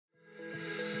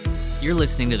You're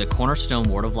listening to the Cornerstone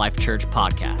Word of Life Church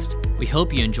podcast. We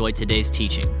hope you enjoyed today's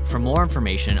teaching. For more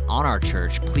information on our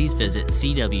church, please visit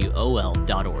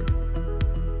cwol.org.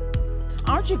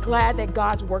 Aren't you glad that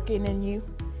God's working in you?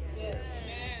 Yes.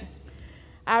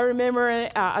 I remember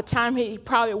a time he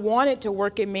probably wanted to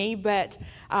work in me, but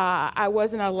I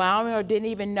wasn't allowing or didn't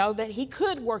even know that he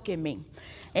could work in me.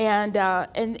 And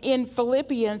in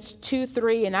Philippians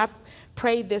 2:3, and I've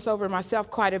prayed this over myself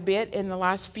quite a bit in the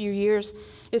last few years,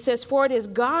 it says, "For it is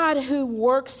God who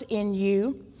works in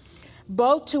you,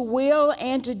 both to will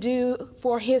and to do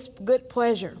for his good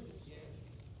pleasure."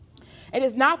 It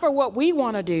is not for what we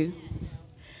want to do.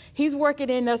 He's working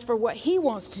in us for what he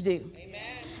wants to do. Amen.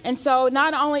 And so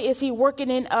not only is he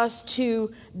working in us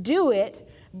to do it,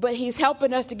 but he's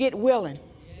helping us to get willing.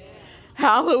 Yeah.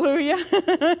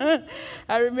 Hallelujah.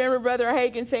 I remember Brother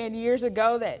Hagin saying years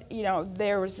ago that,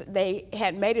 they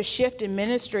had made a shift in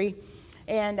ministry,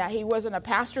 and he wasn't a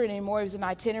pastor anymore. He was an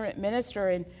itinerant minister.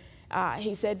 And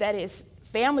he said that his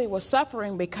family was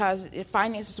suffering because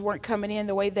finances weren't coming in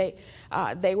the way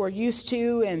they were used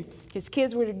to, and his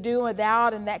kids were doing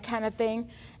without and that kind of thing.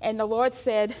 And the Lord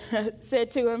said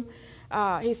to him,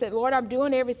 he said, "Lord, I'm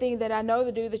doing everything that I know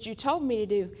to do that you told me to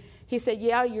do." He said,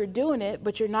 "Yeah, you're doing it,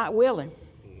 but you're not willing."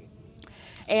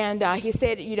 And he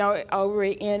said, over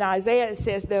in Isaiah, it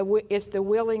says it's the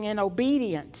willing and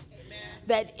obedient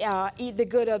that eat the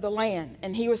good of the land.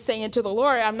 And he was saying to the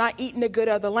Lord, "I'm not eating the good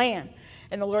of the land."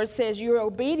 And the Lord says, "You're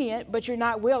obedient, but you're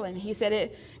not willing." He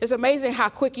said, it's amazing how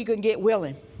quick you can get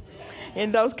willing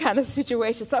in those kind of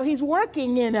situations. So he's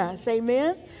working in us.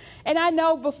 Amen. And I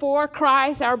know before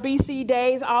Christ, our BC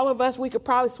days, all of us, we could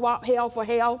probably swap hell for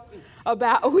hell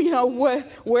about,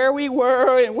 where we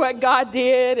were and what God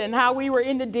did and how we were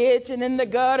in the ditch and in the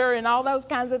gutter and all those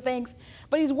kinds of things.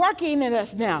 But he's working in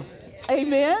us now.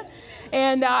 Amen.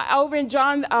 And over in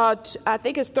John, I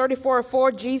think it's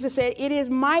 34:4, Jesus said, "It is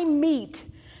my meat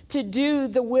to do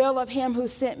the will of him who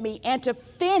sent me and to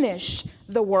finish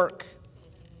the work."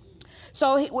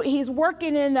 So he's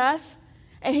working in us,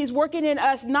 and he's working in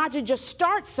us not to just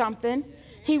start something.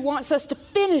 He wants us to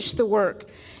finish the work.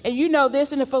 And you know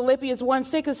this in the Philippians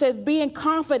 1:6, it says, "Being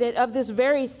confident of this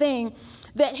very thing,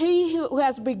 that he who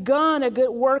has begun a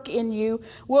good work in you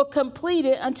will complete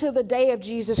it until the day of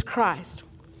Jesus Christ."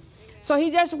 So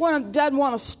he just doesn't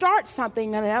want to start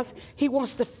something in us. He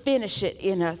wants to finish it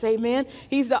in us. Amen.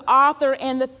 He's the author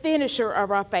and the finisher of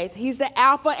our faith. He's the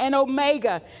Alpha and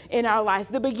Omega in our lives,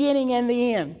 the beginning and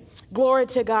the end. Glory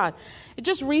to God.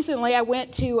 Just recently, I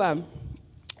went to,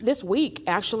 this week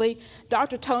actually,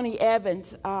 Dr. Tony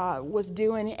Evans was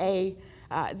doing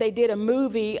they did a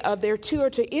movie of their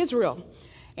tour to Israel.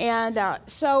 And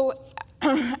so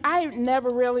I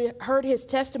never really heard his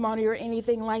testimony or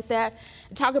anything like that,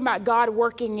 talking about God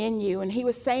working in you. And he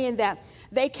was saying that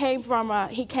he came from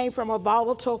a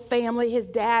volatile family. His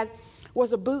dad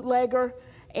was a bootlegger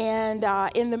and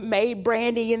made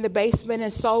brandy in the basement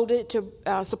and sold it to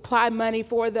supply money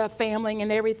for the family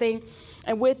and everything.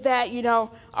 And with that,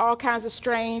 all kinds of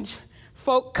strange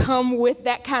folk come with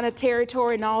that kind of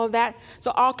territory and all of that.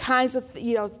 So all kinds of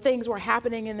things were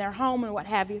happening in their home and what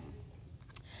have you.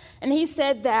 And he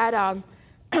said that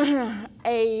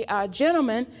a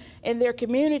gentleman in their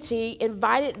community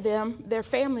invited their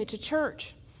family to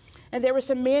church. And there were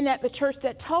some men at the church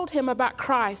that told him about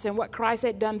Christ and what Christ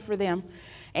had done for them.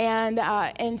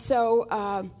 And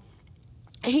so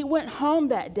he went home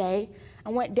that day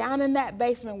and went down in that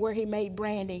basement where he made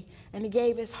brandy. And he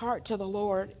gave his heart to the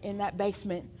Lord in that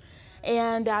basement.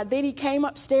 And then he came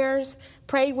upstairs,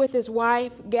 prayed with his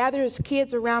wife, gathered his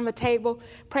kids around the table,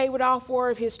 prayed with all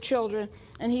 4 of his children.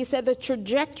 And he said the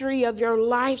trajectory of their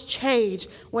lives changed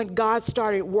when God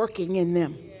started working in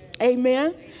them.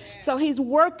 Amen. So he's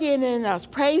working in us.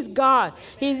 Praise God.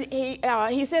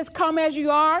 He says, "Come as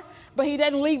you are," but he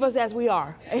doesn't leave us as we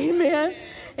are. Amen.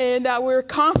 And we're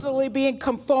constantly being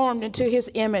conformed into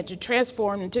his image and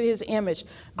transformed into his image.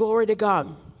 Glory to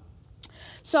God.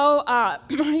 So,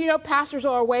 pastors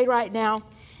are away right now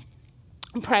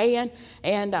praying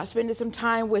and spending some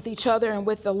time with each other and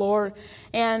with the Lord.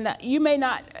 And you may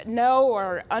not know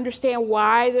or understand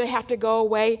why they have to go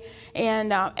away.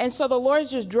 And so the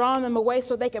Lord's just drawing them away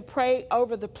so they can pray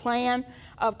over the plan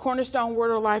of Cornerstone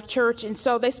Word of Life Church. And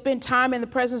so they spend time in the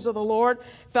presence of the Lord,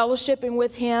 fellowshipping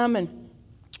with him and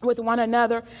with one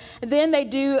another. And then they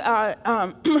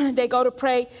they go to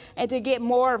pray and to get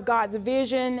more of God's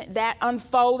vision, that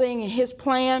unfolding in his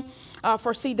plan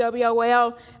for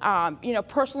CWOL,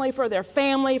 personally for their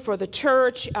family, for the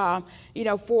church,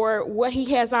 for what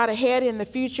he has out ahead in the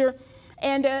future.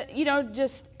 And,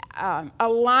 just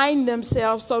align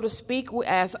themselves, so to speak,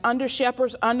 as under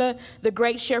shepherds under the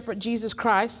great shepherd Jesus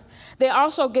Christ. They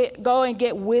also go and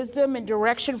get wisdom and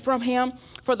direction from him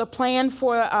for the plan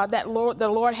for that the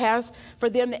Lord has for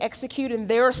them to execute in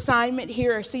their assignment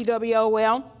here at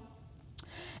CWOL.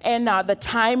 And the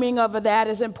timing of that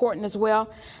is important as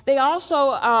well. They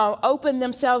also open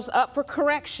themselves up for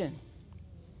correction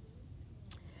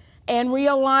and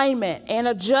realignment and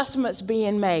adjustments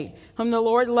being made. Whom the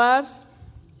Lord loves,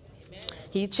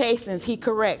 he chastens, he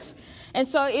corrects. And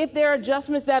so if there are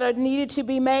adjustments that are needed to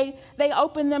be made, they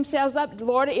open themselves up.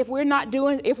 Lord, if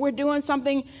we're doing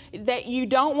something that you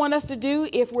don't want us to do,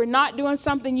 if we're not doing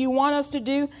something you want us to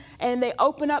do, and they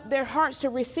open up their hearts to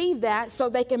receive that so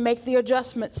they can make the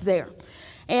adjustments there.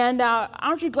 And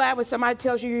aren't you glad when somebody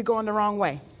tells you you're going the wrong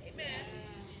way? Amen.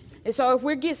 And so if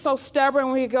we get so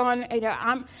stubborn, we're going,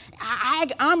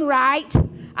 I'm right.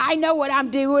 I know what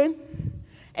I'm doing.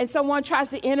 And someone tries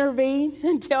to intervene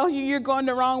and tell you you're going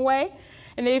the wrong way.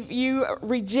 And if you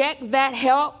reject that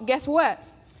help, guess what?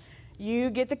 You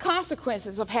get the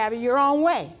consequences of having your own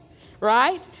way,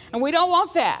 right? And we don't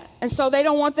want that. And so they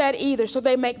don't want that either. So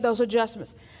they make those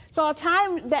adjustments. So a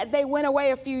time that they went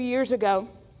away a few years ago,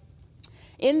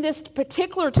 in this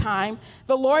particular time,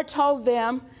 the Lord told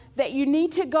them that you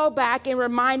need to go back and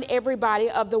remind everybody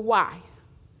of the why.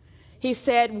 He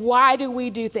said, why do we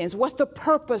do things? What's the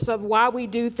purpose of why we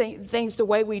do things the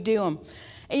way we do them?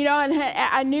 And, and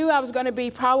I knew I was going to be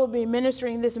probably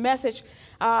ministering this message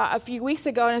a few weeks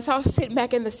ago. And so I was sitting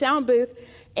back in the sound booth,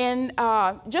 and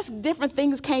just different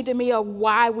things came to me of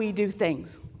why we do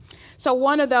things. So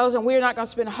one of those, and we're not going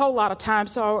to spend a whole lot of time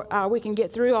so we can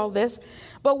get through all this,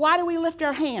 but why do we lift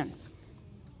our hands?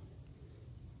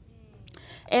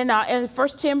 And in 1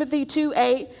 Timothy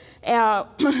 2:8,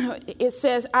 it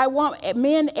says, I want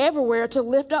men everywhere to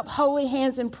lift up holy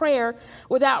hands in prayer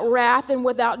without wrath and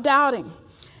without doubting.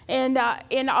 And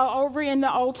over in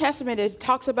the Old Testament, it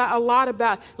talks about a lot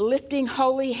about lifting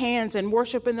holy hands and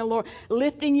worshiping the Lord,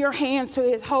 lifting your hands to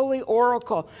his holy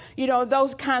oracle,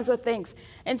 those kinds of things.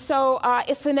 And so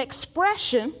it's an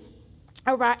expression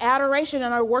of our adoration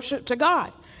and our worship to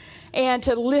God. And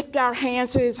to lift our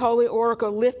hands to his holy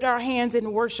oracle, lift our hands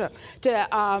in worship,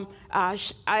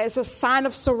 as a sign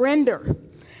of surrender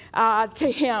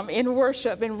to him in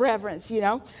worship and reverence,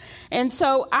 And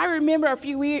so I remember a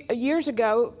few years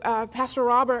ago, Pastor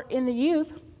Robert in the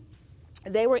youth,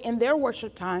 they were in their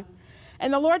worship time,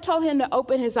 and the Lord told him to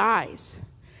open his eyes.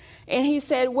 And he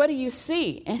said, what do you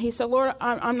see? And he said, Lord,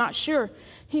 I'm not sure.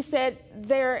 He said,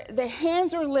 their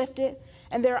hands are lifted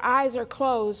and their eyes are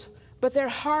closed, but their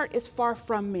heart is far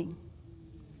from me.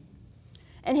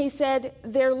 And he said,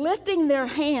 they're lifting their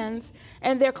hands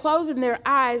and they're closing their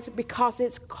eyes because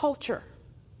it's culture.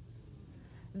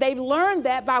 They've learned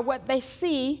that by what they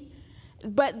see,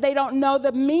 but they don't know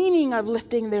the meaning of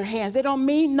lifting their hands. They don't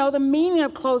know the meaning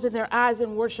of closing their eyes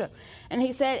in worship. And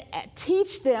he said,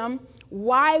 teach them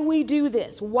why we do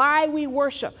this, why we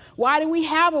worship. Why do we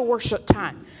have a worship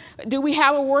time? Do we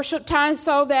have a worship time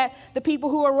so that the people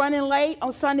who are running late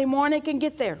on Sunday morning can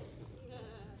get there?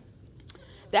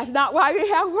 That's not why we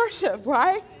have worship,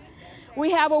 right?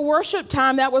 We have a worship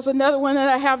time. That was another one that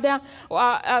I have down.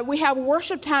 We have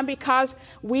worship time because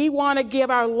we want to give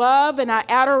our love and our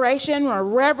adoration and our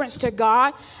reverence to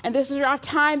God. And this is our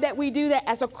time that we do that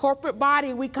as a corporate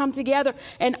body. We come together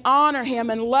and honor him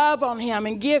and love on him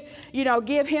and give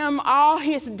him all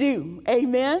his due.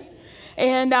 Amen.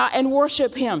 And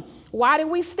worship him. Why do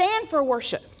we stand for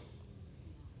worship?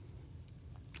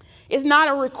 It's not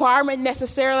a requirement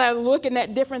necessarily. I'm looking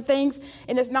at different things,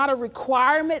 and it's not a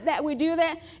requirement that we do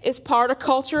that. It's part of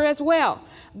culture as well.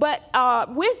 But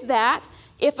with that,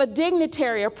 if a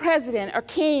dignitary, a president, a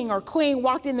king or queen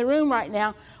walked in the room right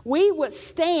now, we would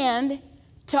stand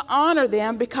to honor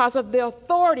them because of the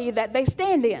authority that they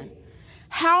stand in.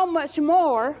 How much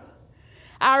more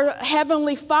our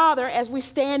Heavenly Father, as we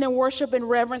stand and worship and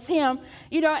reverence him,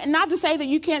 and not to say that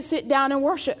you can't sit down and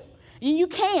worship. You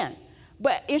can.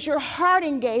 But is your heart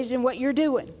engaged in what you're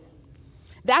doing?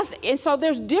 And so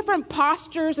there's different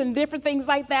postures and different things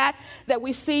like that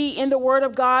we see in the Word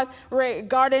of God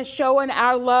regarding showing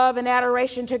our love and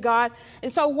adoration to God.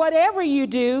 And so whatever you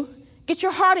do, get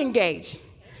your heart engaged.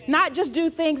 Not just do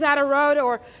things out of road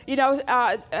or,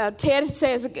 Ted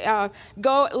says,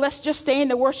 go, let's just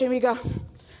stand to worship. And we go,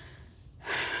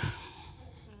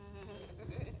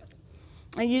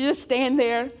 and you just stand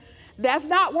there. That's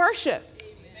not worship.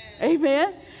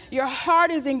 Amen. Your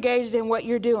heart is engaged in what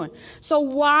you're doing. So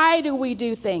why do we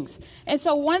do things? And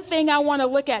so one thing I want to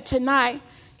look at tonight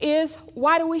is,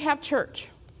 why do we have church?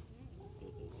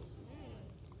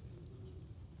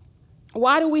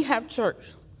 Why do we have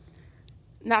church?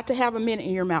 not to have a minute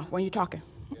in your mouth when you're talking.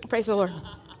 Praise the Lord.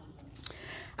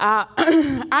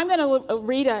 I'm going to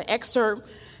read an excerpt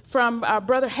from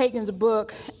Brother Hagin's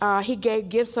book, He Gave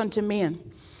Gifts Unto Men.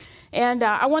 And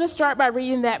I want to start by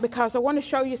reading that because I want to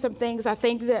show you some things I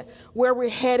think that where we're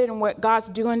headed and what God's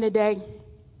doing today.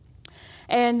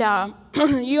 And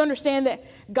you understand that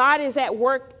God is at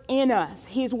work in us.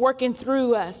 He's working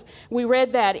through us. We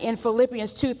read that in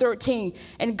Philippians 2:13.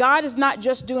 And God is not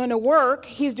just doing a work,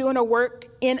 he's doing a work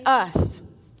in us.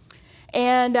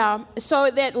 And so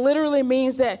that literally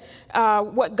means that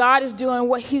what God is doing,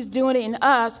 what he's doing in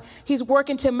us, he's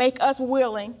working to make us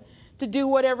willing to do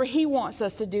whatever he wants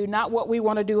us to do, not what we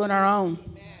want to do on our own.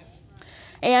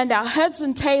 And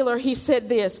Hudson Taylor, he said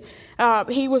this.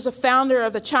 He was a founder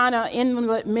of the China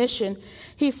Inland Mission.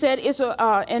 He said,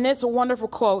 and it's a wonderful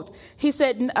quote. He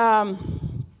said,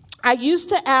 I used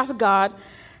to ask God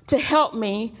to help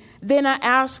me. Then I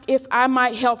asked if I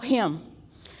might help him.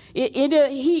 I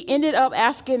ended up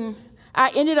asking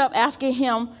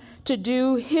him to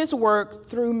do his work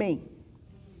through me.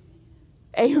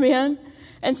 Amen.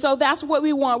 And so that's what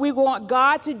we want. We want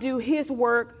God to do his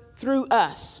work through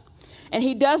us. And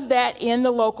he does that in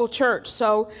the local church.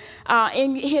 So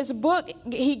in his book,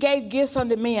 He Gave Gifts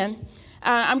Unto Men.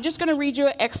 I'm just going to read you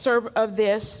an excerpt of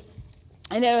this,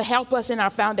 and it'll help us in our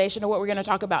foundation of what we're going to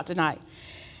talk about tonight.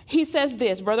 He says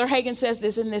this, Brother Hagin says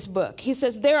this in this book. He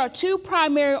says, there are two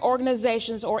primary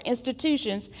organizations or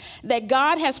institutions that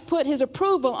God has put his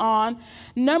approval on.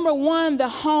 Number one, the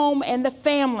home and the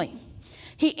family.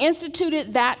 He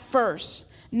instituted that first.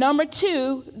 Number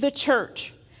two, the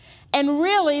church. And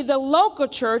really, the local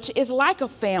church is like a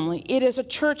family. It is a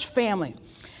church family.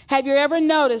 Have you ever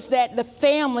noticed that the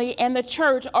family and the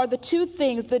church are the two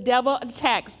things the devil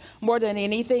attacks more than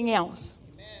anything else?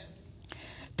 Amen.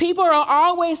 People are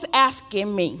always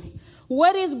asking me,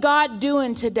 what is God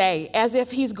doing today? As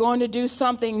if he's going to do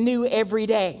something new every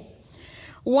day.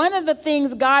 One of the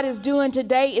things God is doing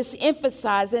today is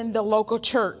emphasizing the local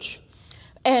church.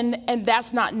 And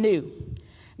that's not new.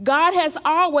 God has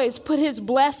always put his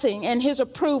blessing and his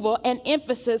approval and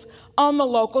emphasis on the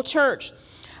local church.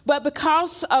 But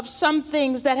because of some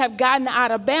things that have gotten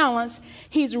out of balance,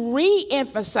 he's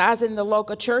re-emphasizing the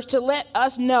local church to let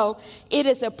us know it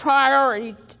is a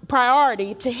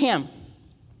priority to him.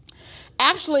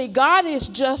 Actually, God is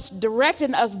just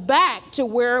directing us back to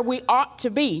where we ought to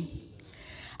be.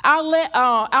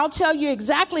 I'll tell you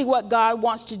exactly what God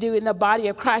wants to do in the body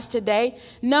of Christ today.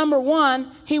 Number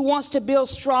one, he wants to build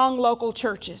strong local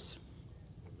churches.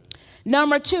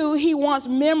 Number two, he wants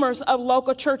members of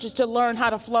local churches to learn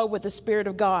how to flow with the Spirit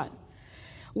of God.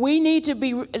 We need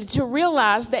to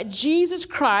realize that Jesus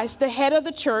Christ, the head of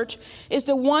the church, is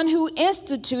the one who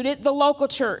instituted the local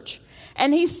church.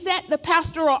 And he set the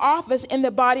pastoral office in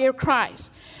the body of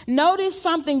Christ. Notice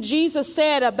something Jesus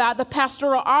said about the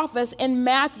pastoral office in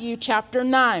Matthew chapter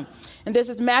 9. And this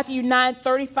is Matthew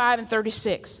 9:35 and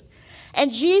 36.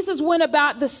 And Jesus went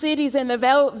about the cities and the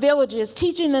villages,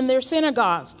 teaching in their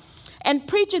synagogues and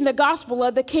preaching the gospel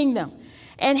of the kingdom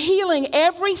and healing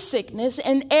every sickness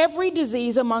and every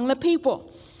disease among the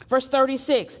people. Verse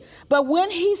 36, but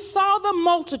when he saw the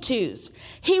multitudes,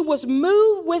 he was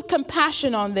moved with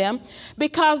compassion on them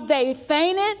because they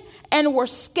fainted and were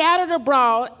scattered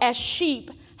abroad as sheep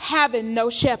having no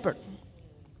shepherd.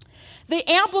 The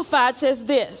Amplified says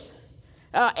this,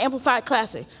 Amplified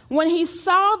Classic. When he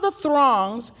saw the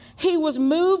throngs, he was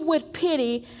moved with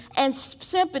pity and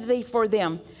sympathy for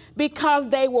them because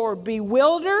they were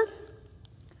bewildered,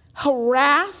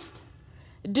 harassed,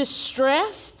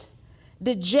 distressed,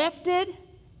 dejected,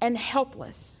 and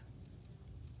helpless,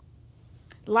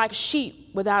 like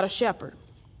sheep without a shepherd.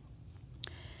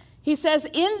 He says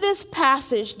in this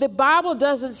passage, the Bible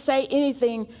doesn't say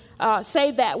anything, say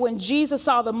that when Jesus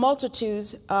saw the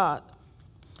multitudes,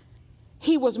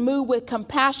 he was moved with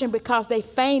compassion because they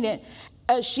fainted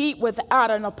as sheep without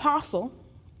an apostle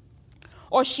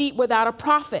or sheep without a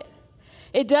prophet.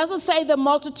 It doesn't say the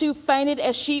multitude fainted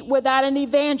as sheep without an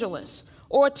evangelist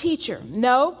or a teacher.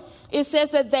 No, it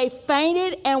says that they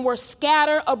fainted and were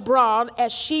scattered abroad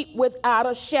as sheep without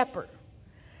a shepherd.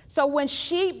 So when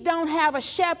sheep don't have a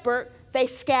shepherd, they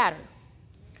scatter.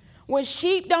 When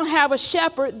sheep don't have a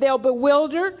shepherd, they're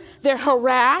bewildered, they're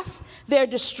harassed, they're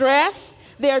distressed,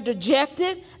 they're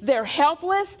dejected, they're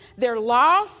helpless, they're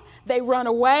lost, they run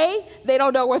away, they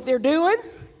don't know what they're doing.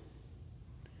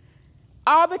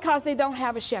 All because they don't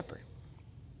have a shepherd.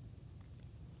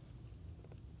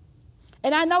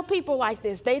 And I know people like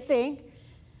this. They think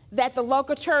that the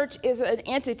local church is an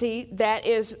entity that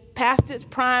is past its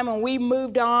prime and we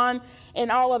moved on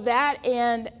and all of that.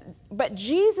 But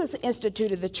Jesus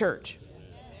instituted the church.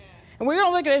 And we're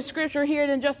going to look at a scripture here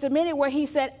in just a minute where he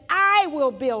said, I will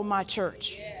build my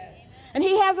church. Yes. And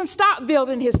he hasn't stopped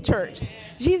building his church. Amen.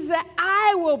 Jesus said,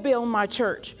 I will build my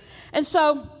church. And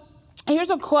so here's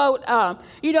a quote,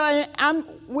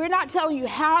 we're not telling you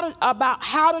about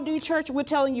how to do church. We're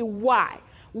telling you why.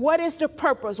 What is the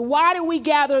purpose? Why do we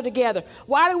gather together?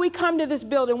 Why do we come to this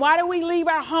building? Why do we leave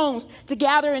our homes to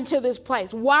gather into this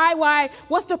place? Why?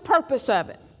 What's the purpose of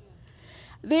it?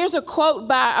 There's a quote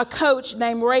by a coach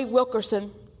named Ray Wilkerson.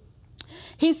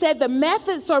 He said, the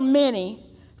methods are many,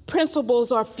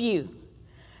 principles are few.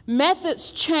 Methods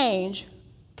change,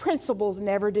 principles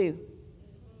never do.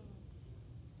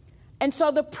 And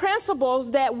so the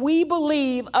principles that we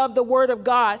believe of the Word of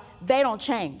God, they don't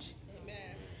change.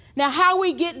 Now, how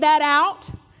we get that out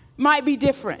might be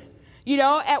different. You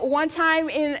know, at one time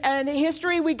in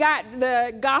history, we got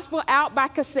the gospel out by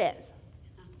cassettes.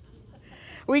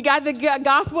 We got the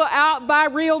gospel out by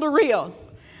reel to reel.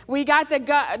 We got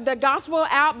the gospel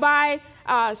out by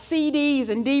CDs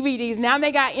and DVDs. Now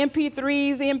they got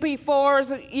MP3s,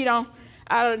 MP4s, you know,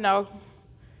 I don't know,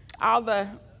 all the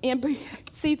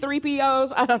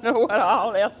C3POs, I don't know what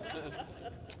all else.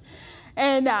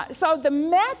 And so the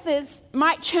methods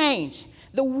might change.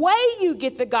 The way you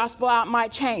get the gospel out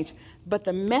might change, but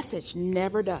the message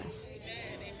never does. Amen.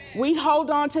 We hold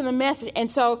on to the message.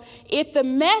 And so if the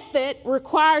method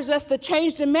requires us to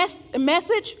change the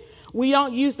message, we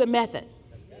don't use the method,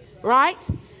 right?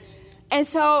 And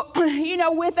so, you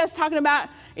know, with us talking about,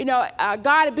 you know,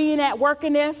 God being at work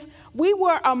in this, we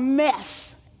were a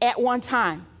mess at one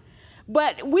time,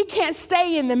 but we can't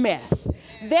stay in the mess.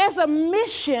 There's a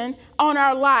mission on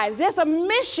our lives. There's a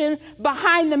mission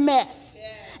behind the mess.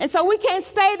 Yeah. And so we can't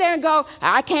stay there and go,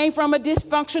 I came from a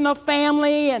dysfunctional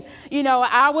family and, you know,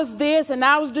 I was this and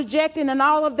I was dejected and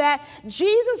all of that.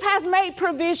 Jesus has made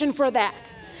provision for that,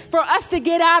 for us to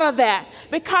get out of that,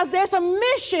 because there's a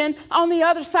mission on the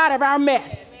other side of our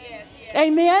mess. Yes, yes.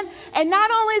 Amen. And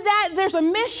not only that, there's a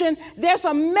mission, there's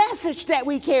a message that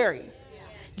we carry.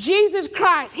 Jesus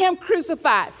Christ, him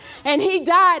crucified, and he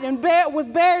died and was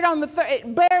buried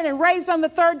and raised on the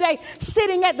third day,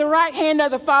 sitting at the right hand of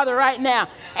the Father right now.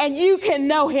 And you can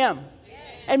know him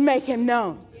and make him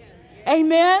known.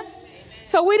 Amen.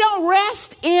 So we don't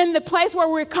rest in the place where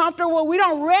we're comfortable. We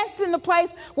don't rest in the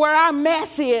place where our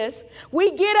mess is.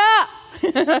 We get up.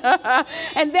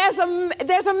 And there's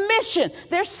a mission.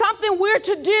 There's something we're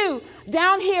to do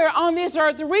down here on this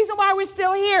earth. The reason why we're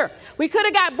still here, we could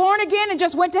have got born again and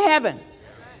just went to heaven.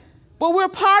 But we're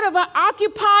part of an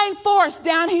occupying force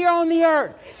down here on the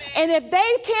earth. And if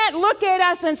they can't look at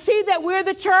us and see that we're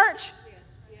the church,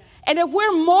 and if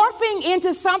we're morphing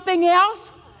into something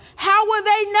else, how will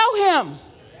they know him?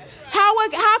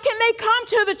 How can they come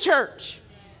to the church?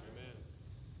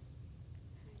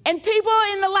 And people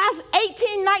in the last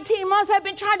 18, 19 months have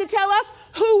been trying to tell us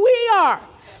who we are.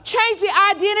 Change the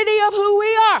identity of who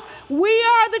we are. We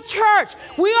are the church.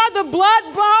 We are the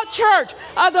blood-bought church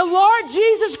of the Lord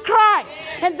Jesus Christ.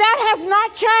 And that has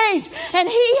not changed. And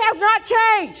he has not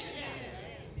changed.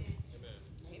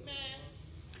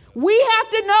 We have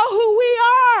to know who we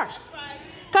are.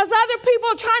 Because other people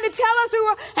are trying to tell us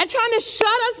and trying to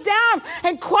shut us down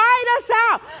and quiet us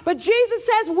out. But Jesus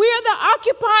says we're the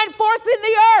occupying force in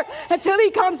the earth until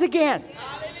he comes again.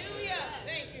 Hallelujah.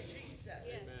 Thank you, Jesus.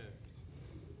 Yes.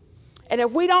 And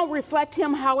if we don't reflect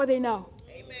him, how will they know?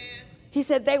 Amen. He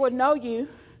said they would know you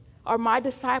are my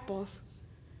disciples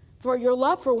for your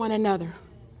love for one another.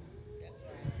 That's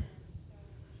right.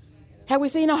 Have we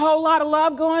seen a whole lot of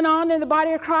love going on in the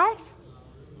body of Christ?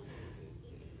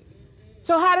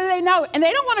 So how do they know? And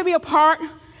they don't want to be a part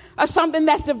of something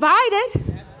that's divided. That's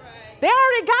right. They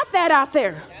already got that out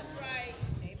there. That's right.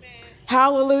 Amen.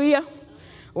 Hallelujah.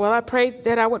 Well, I prayed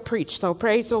that I would preach, so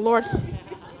praise the Lord.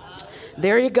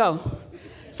 There you go.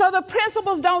 So the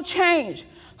principles don't change.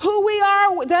 Who we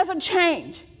are doesn't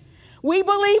change. We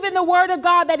believe in the Word of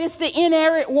God, that it's the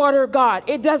inerrant Word of God.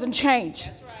 It doesn't change.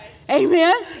 That's right.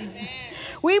 Amen. Amen.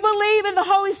 We believe in the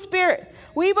Holy Spirit.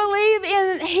 We believe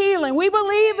in healing. We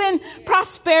believe in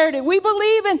prosperity. We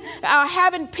believe in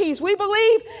having peace. We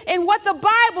believe in what the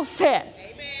Bible says.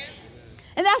 Amen.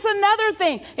 And that's another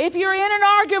thing. If you're in an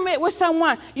argument with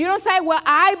someone, you don't say, well,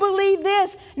 I believe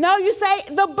this. No, you say,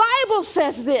 the Bible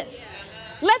says this.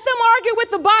 Yeah. Let them argue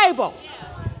with the Bible.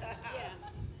 Yeah.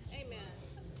 Amen.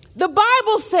 The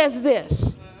Bible says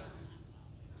this.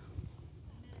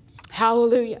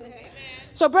 Hallelujah. Amen.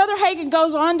 So Brother Hagin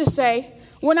goes on to say,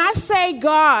 when I say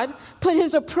God put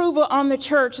his approval on the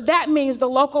church, that means the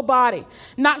local body,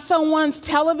 not someone's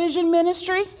television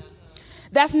ministry.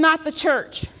 That's not the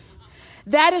church.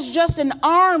 That is just an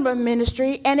arm of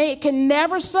ministry, and it can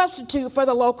never substitute for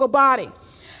the local body.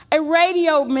 A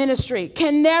radio ministry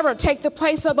can never take the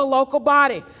place of the local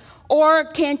body, or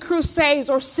can crusades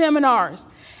or seminars.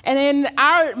 And in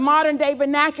our modern day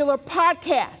vernacular,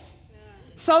 podcasts,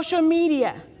 social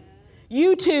media,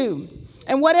 YouTube,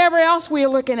 and whatever else we are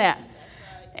looking at.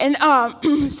 And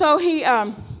so he,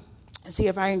 let's see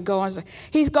if I can go on.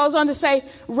 He goes on to say,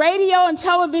 radio and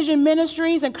television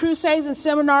ministries and crusades and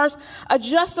seminars are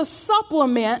just a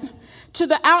supplement to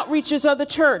the outreaches of the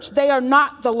church. They are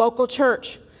not the local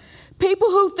church. People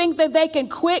who think that they can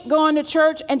quit going to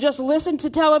church and just listen to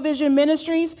television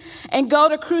ministries and go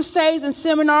to crusades and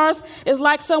seminars is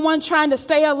like someone trying to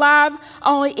stay alive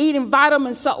only eating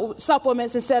vitamin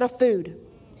supplements instead of food.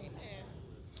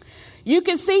 You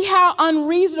can see how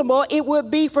unreasonable it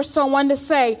would be for someone to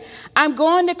say, I'm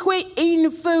going to quit eating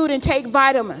food and take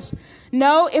vitamins.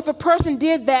 No, if a person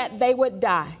did that, they would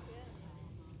die.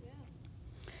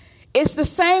 It's the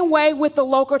same way with the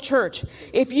local church.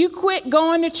 If you quit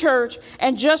going to church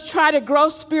and just try to grow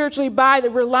spiritually by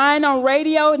relying on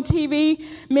radio and TV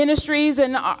ministries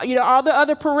and all the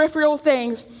other peripheral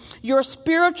things, your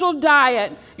spiritual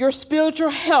diet, your spiritual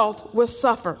health will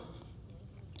suffer.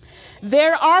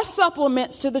 There are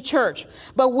supplements to the church,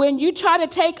 but when you try to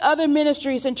take other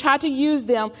ministries and try to use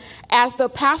them as the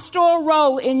pastoral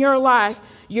role in your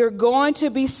life, you're going to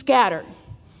be scattered.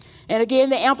 And again,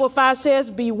 the Amplified says,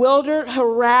 bewildered,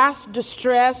 harassed,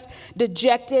 distressed,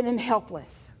 dejected, and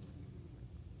helpless.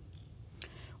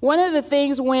 One of the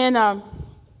things when the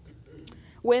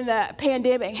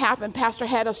pandemic happened, Pastor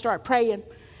had us start praying.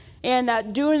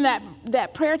 And during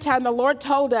that prayer time, the Lord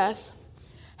told us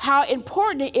how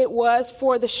important it was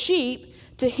for the sheep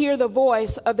to hear the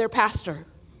voice of their pastor.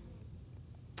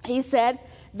 He said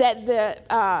that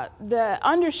the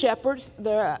under-shepherds,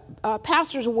 the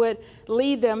pastors would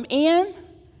lead them in,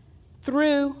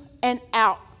 through, and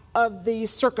out of these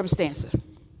circumstances.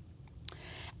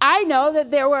 I know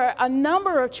that there were a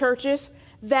number of churches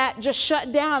that just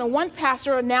shut down, and one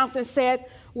pastor announced and said,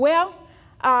 well,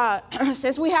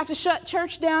 since we have to shut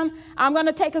church down, I'm going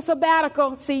to take a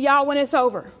sabbatical, see y'all when it's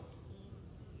over.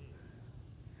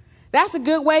 That's a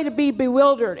good way to be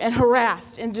bewildered and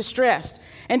harassed and distressed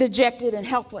and dejected and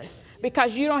helpless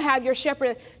because you don't have your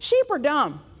shepherd. Sheep are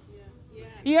dumb.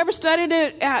 You ever studied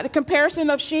the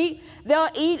comparison of sheep? They'll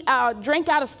drink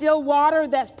out of still water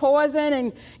that's poison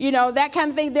and, that kind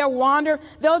of thing. They'll wander.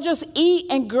 They'll just eat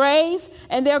and graze,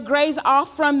 and they'll graze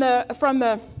off from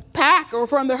the pack or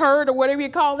from the herd or whatever you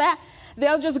call that.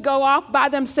 They'll just go off by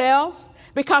themselves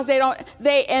because they're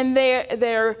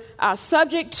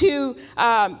subject to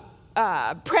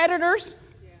predators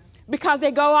because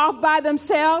they go off by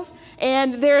themselves.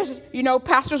 And there's,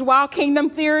 Pastor's Wild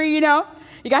Kingdom theory,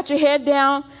 you got your head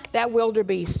down, that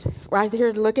wildebeest right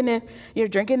there looking at, you're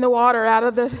drinking the water out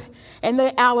of and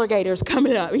the alligators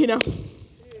coming up,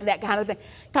 that kind of thing.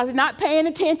 Because he's not paying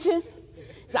attention.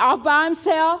 He's off by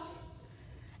himself.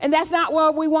 And that's not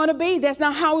what we want to be. That's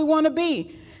not how we want to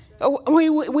be.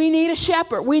 We need a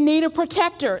shepherd. We need a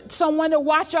protector, someone to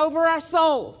watch over our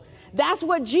souls. That's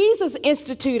what Jesus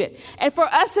instituted. And for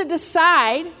us to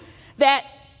decide that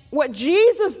what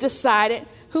Jesus decided,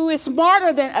 who is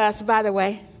smarter than us, by the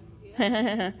way, for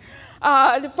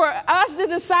us to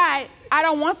decide, I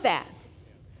don't want that.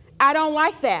 I don't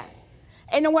like that.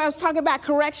 And when I was talking about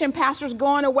correction, pastors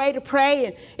going away to pray,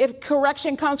 and if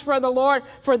correction comes for the Lord,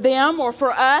 for them or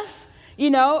for us,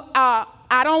 I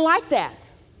don't like that.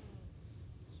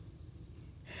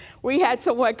 We had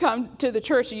someone come to the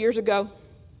church years ago,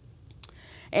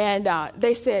 and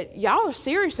they said, y'all are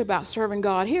serious about serving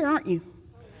God here, aren't you?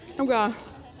 I'm going,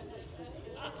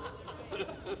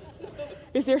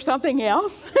 is there something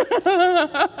else?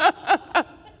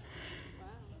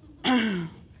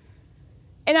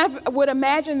 And I would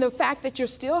imagine the fact that you're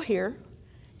still here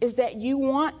is that you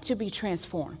want to be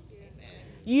transformed.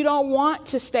 You don't want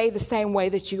to stay the same way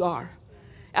that you are.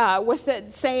 What's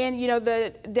that saying?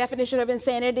 The definition of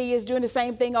insanity is doing the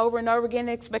same thing over and over again,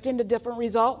 expecting a different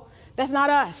result. That's not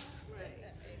us.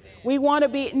 We want to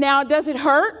be. Now, does it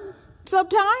hurt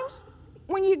sometimes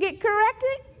when you get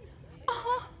corrected?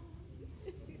 Uh-huh.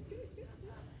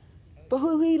 But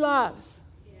who he loves,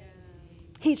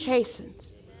 he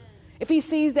chastens. If he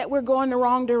sees that we're going the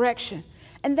wrong direction.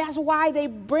 And that's why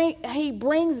he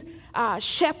brings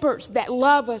shepherds that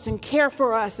love us and care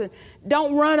for us and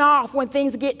don't run off when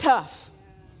things get tough.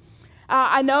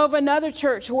 I know of another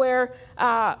church where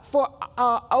for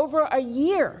over a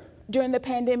year during the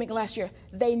pandemic last year,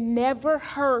 they never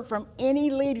heard from any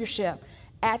leadership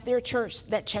at their church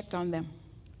that checked on them.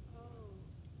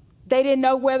 They didn't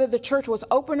know whether the church was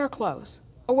open or closed.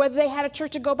 or whether they had a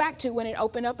church to go back to when it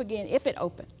opened up again, if it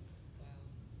opened.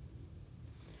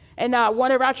 And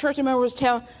one of our church members was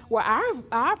telling, well,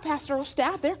 our pastoral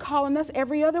staff, they're calling us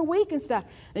every other week and stuff.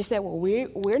 They said, well,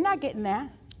 we're not getting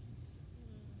that.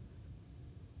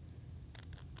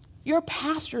 Your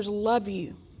pastors love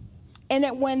you. And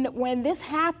that when this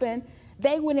happened,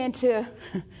 they went into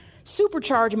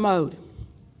supercharge mode.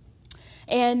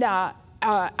 And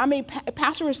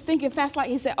Pastor was thinking fast, like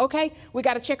he said, okay, we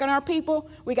got to check on our people.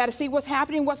 We got to see what's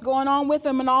happening, what's going on with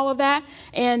them and all of that.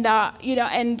 And,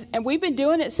 and we've been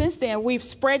doing it since then. We've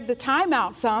spread the time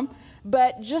out some,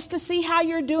 but just to see how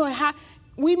you're doing.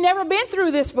 We've never been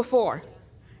through this before.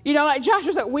 You know, like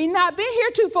Joshua said, we've not been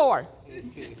here too far.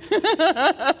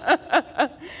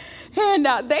 And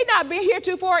they not been here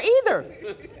too far either.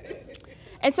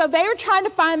 And so they are trying to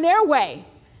find their way.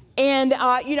 And,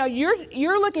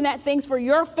 you're looking at things for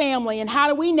your family and how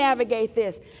do we navigate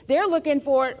this? They're looking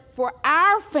for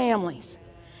our families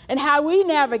and how we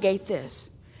navigate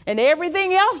this and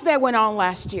everything else that went on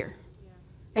last year.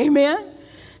 Yeah. Amen.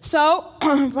 So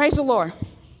praise the Lord.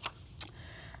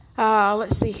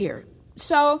 Let's see here.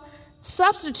 So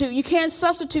you can't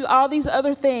substitute all these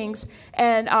other things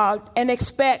and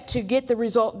expect to get the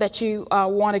result that you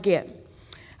want to get.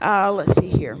 Let's see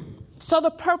here. So the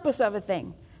purpose of a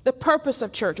thing. The purpose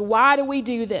of church. Why do we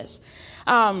do this?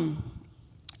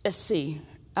 Let's see.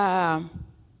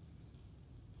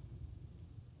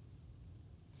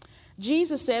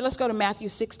 Jesus said, let's go to Matthew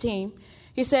 16.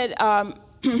 He said,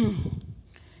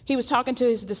 he was talking to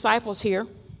his disciples here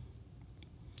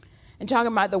and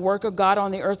talking about the work of God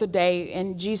on the earth today.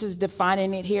 And Jesus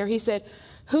defining it here. He said,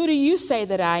 who do you say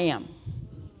that I am?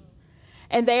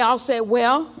 And they all said,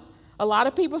 well, a lot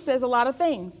of people says a lot of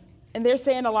things. And they're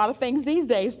saying a lot of things these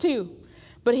days, too.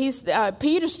 But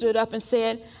Peter stood up and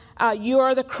said, you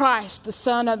are the Christ, the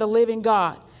Son of the living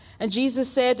God. And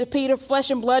Jesus said to Peter,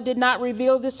 flesh and blood did not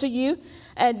reveal this to you.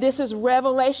 And this is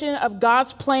revelation of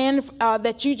God's plan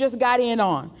that you just got in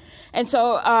on. And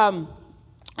so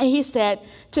and he said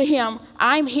to him,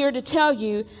 I'm here to tell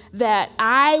you that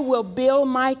I will build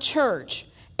my church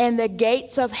and the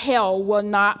gates of hell will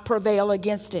not prevail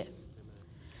against it.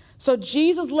 So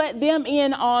Jesus let them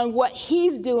in on what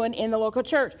he's doing in the local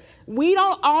church. We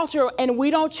don't alter and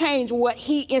we don't change what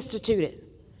he instituted,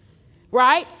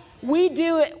 right? We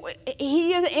do it.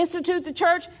 He is institute the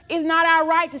church. It's not our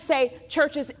right to say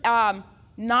church is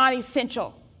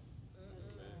non-essential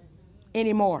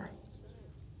anymore.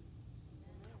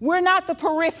 We're not the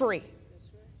periphery.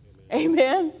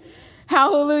 Amen.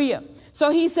 Hallelujah. So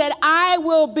he said, I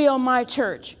will build my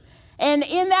church. And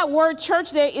in that word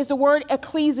church there is the word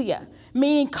ecclesia,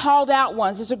 meaning called out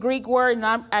ones. It's a Greek word,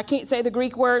 and I can't say the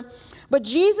Greek word. But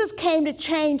Jesus came to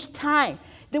change time.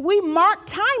 That we mark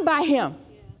time by him.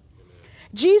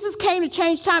 Jesus came to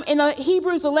change time. In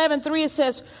Hebrews 11:3 it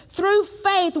says, through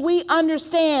faith we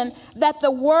understand that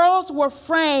the worlds were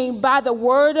framed by the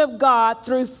word of God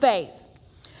through faith.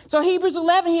 So Hebrews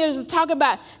 11 here is talking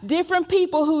about different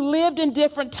people who lived in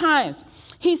different times.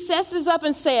 He sets this up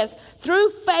and says, through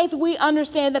faith, we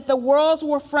understand that the worlds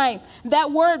were framed.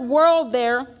 That word world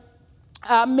there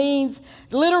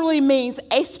literally means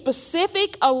a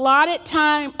specific allotted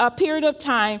time, a period of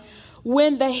time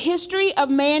when the history of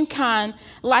mankind,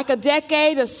 like a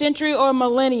decade, a century, or a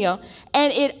millennia,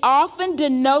 and it often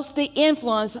denotes the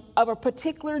influence of a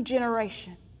particular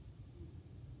generation.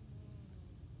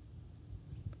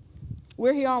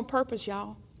 We're here on purpose,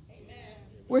 y'all.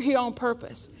 We're here on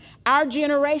purpose. Our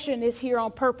generation is here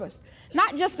on purpose.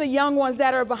 Not just the young ones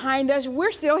that are behind us.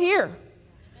 We're still here.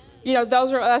 You know,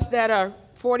 those are us that are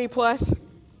 40 plus.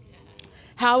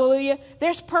 Hallelujah.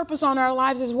 There's purpose on our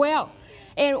lives as well.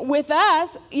 And with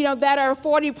us, you know, that are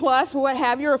 40 plus, what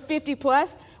have you, or 50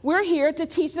 plus, we're here to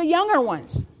teach the younger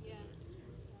ones.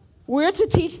 We're to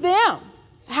teach them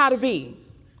how to be.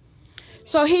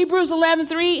 So Hebrews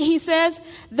 11:3, he says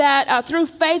that through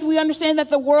faith we understand that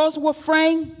the worlds were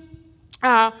framed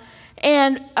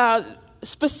and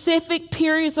specific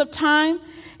periods of time.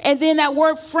 And then that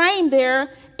word frame there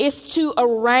is to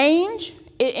arrange.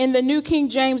 In the New King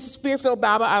James Spirit-filled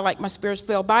Bible, I like my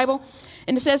Spirit-filled Bible.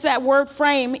 And it says that word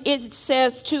frame, it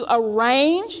says to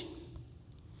arrange,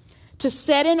 to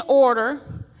set in order,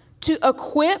 to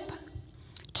equip,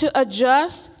 to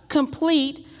adjust,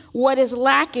 complete, what is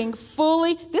lacking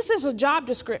fully. This is a job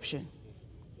description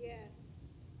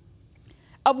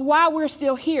of why we're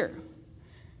still here.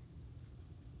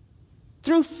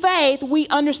 Through faith, we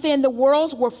understand the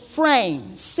worlds were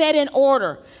framed, set in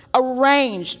order,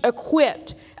 arranged,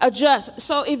 equipped, adjust.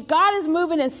 So if God is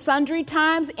moving in sundry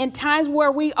times, in times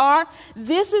where we are,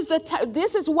 this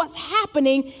is what's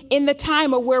happening in the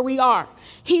time of where we are.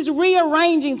 He's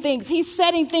rearranging things. He's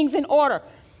setting things in order.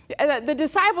 The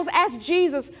disciples asked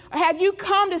Jesus, have you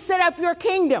come to set up your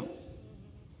kingdom?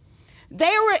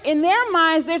 They were, in their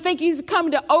minds, they're thinking he's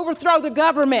come to overthrow the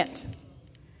government.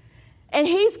 And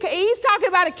he's talking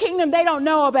about a kingdom they don't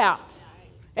know about.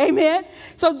 Amen.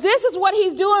 So this is what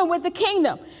he's doing with the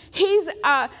kingdom. He's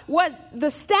what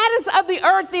the status of the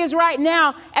earth is right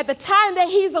now at the time that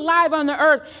he's alive on the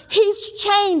earth. He's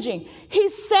changing.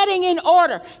 He's setting in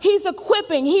order. He's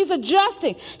equipping. He's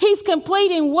adjusting. He's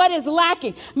completing what is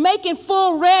lacking, making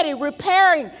full ready,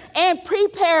 repairing and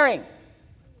preparing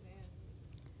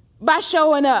by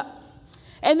showing up.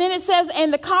 And then it says,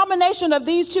 and the combination of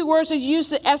these two words is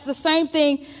used as the same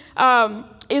thing,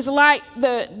 is like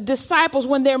the disciples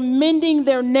when they're mending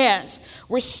their nets,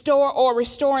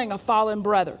 restoring a fallen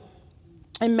brother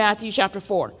in Matthew chapter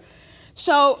 4.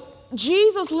 So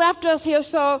Jesus left us here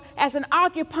so as an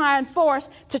occupying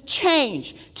force to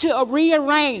change, to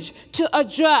rearrange, to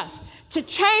adjust, to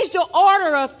change the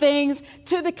order of things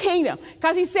to the kingdom.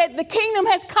 Because he said the kingdom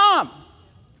has come.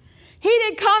 He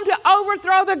didn't come to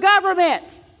overthrow the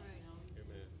government.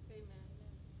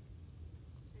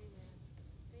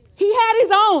 He had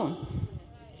his own.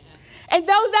 And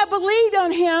those that believed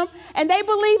on him and they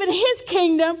believe in his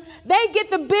kingdom, they get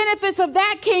the benefits of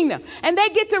that kingdom. And they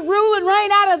get to rule and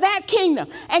reign out of that kingdom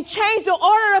and change the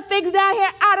order of things down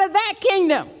here out of that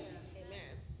kingdom.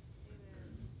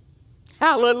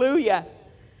 Hallelujah.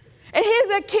 And his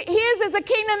is a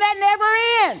kingdom that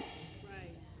never ends.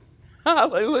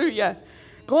 Hallelujah.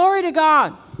 Glory to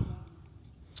God.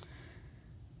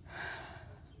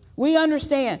 We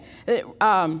understand that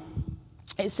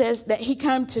it says that he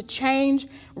come to change,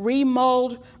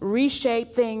 remold, reshape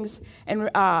things and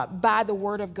by the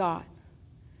word of God.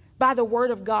 By the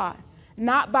word of God.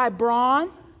 Not by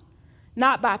brawn,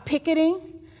 not by picketing,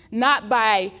 not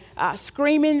by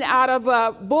screaming out of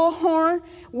a bullhorn.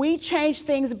 We change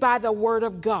things by the word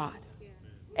of God. Yeah.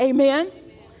 Amen?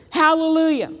 Amen.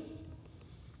 Hallelujah.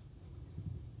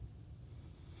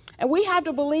 And we have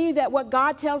to believe that what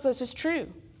God tells us is true.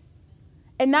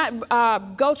 And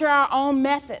not go to our own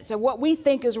methods of what we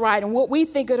think is right and what we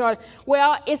think is right.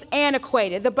 Well, it's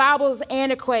antiquated. The Bible is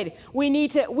antiquated.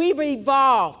 We've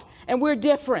evolved and we're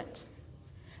different.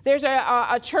 There's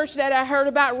a church that I heard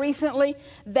about recently.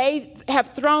 They have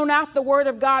thrown out the word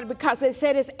of God because they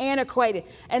said it's antiquated.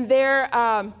 And they're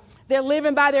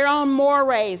living by their own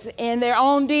mores and their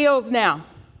own deals now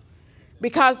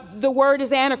because the word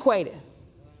is antiquated.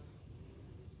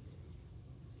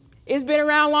 It's been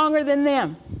around longer than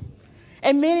them.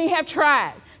 And many have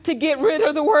tried to get rid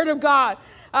of the word of God.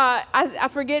 I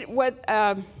forget what,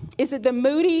 is it the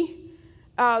Moody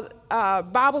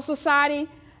Bible Society?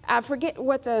 I forget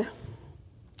what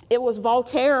it was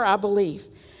Voltaire, I believe,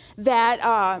 that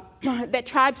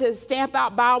tried to stamp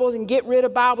out Bibles and get rid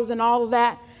of Bibles and all of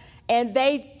that. And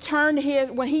they turned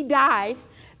when he died,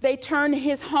 they turned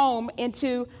his home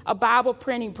into a Bible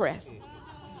printing press.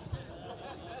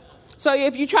 So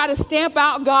if you try to stamp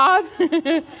out God,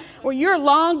 when you're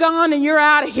long gone and you're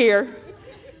out of here,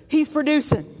 he's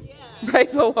producing. Yeah.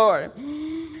 Praise the Lord.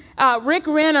 Rick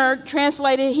Renner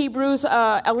translated Hebrews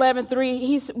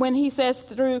 11:3. When he says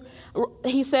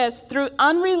through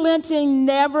unrelenting,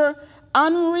 never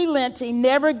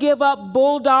give up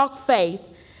bulldog faith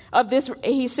of this.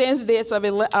 He says this of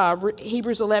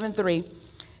Hebrews 11:3.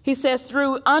 He says,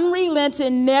 through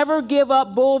unrelenting, never give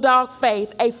up bulldog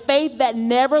faith, a faith that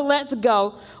never lets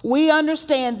go, we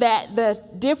understand that the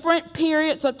different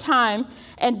periods of time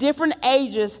and different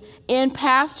ages in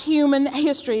past human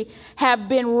history have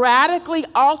been radically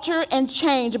altered and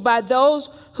changed by those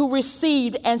who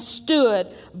received and stood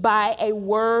by a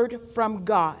word from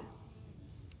God.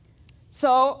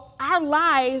 So our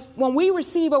lives, when we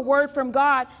receive a word from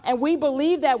God and we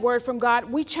believe that word from God,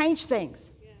 we change things.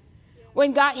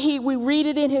 When we read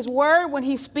it in his word, when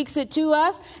he speaks it to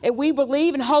us, and we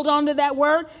believe and hold on to that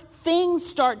word, things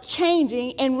start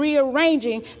changing and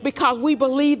rearranging because we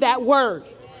believe that word.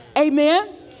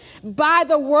 Amen? By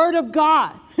the word of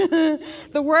God.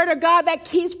 The word of God that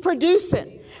keeps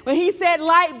producing. When he said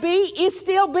light be, it's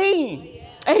still being.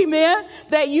 Amen?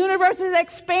 That universe is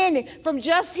expanding from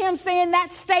just him saying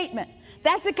that statement.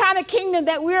 That's the kind of kingdom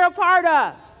that we're a part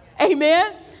of.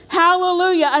 Amen?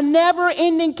 Hallelujah. A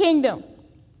never-ending kingdom.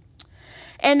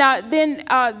 And then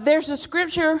there's a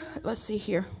scripture. Let's see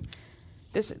here.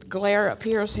 This glare up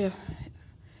here is here.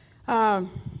 There's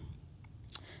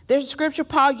There's a scripture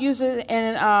Paul uses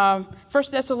in 1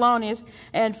 Thessalonians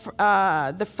and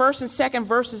the first and second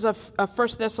verses of 1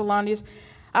 Thessalonians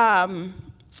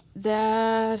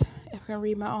that, if I can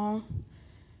read my own.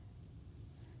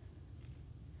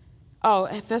 Oh,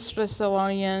 1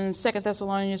 Thessalonians, 2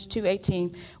 Thessalonians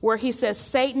 2:18, where he says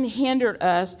Satan hindered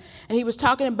us, and he was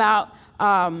talking about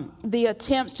the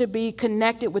attempts to be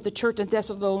connected with the church in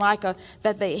Thessalonica,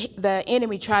 that the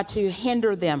enemy tried to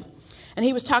hinder them. And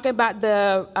he was talking about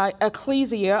the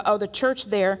ecclesia, or the church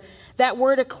there. That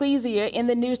word ecclesia in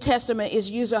the New Testament is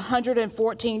used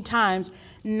 114 times.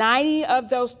 90 of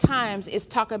those times is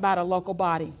talking about a local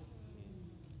body.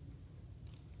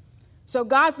 So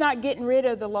God's not getting rid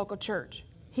of the local church.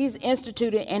 He's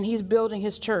instituted and he's building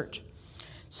his church.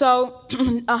 So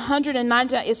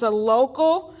 190 is a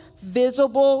local,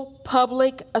 visible,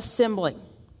 public assembly.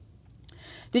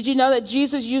 Did you know that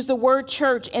Jesus used the word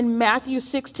church in Matthew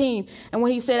 16? And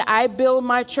when he said, I build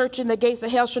my church and the gates of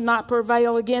hell shall not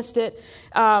prevail against it,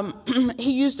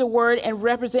 he used the word and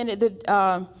represented to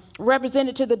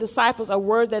the disciples a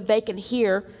word that they can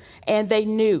hear and they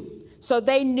knew. So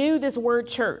they knew this word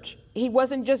church. He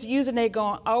wasn't just using it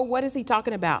going, oh, what is he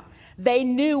talking about? They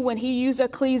knew when he used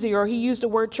ecclesia or he used the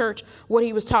word church what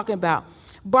he was talking about.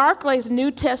 Barclay's New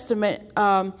Testament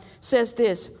says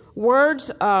this.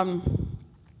 Words,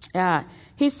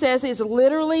 he says it's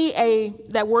literally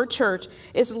that word church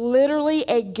is literally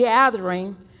a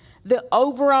gathering, the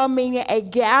overall meaning, a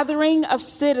gathering of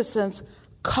citizens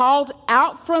called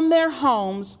out from their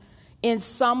homes in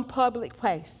some public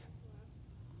place.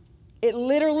 It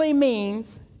literally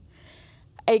means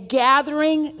a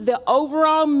gathering, the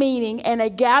overall meaning, and a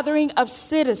gathering of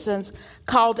citizens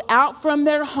called out from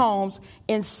their homes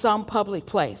in some public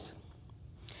place.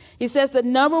 He says the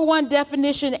number one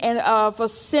definition of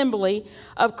assembly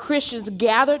of Christians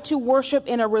gathered to worship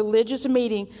in a religious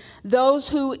meeting, those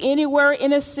who anywhere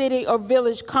in a city or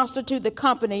village constitute the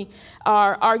company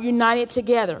are united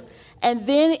together. And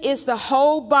then it's the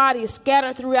whole body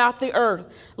scattered throughout the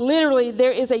earth. Literally,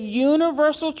 there is a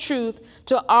universal truth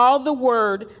to all the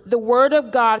word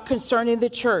of God concerning the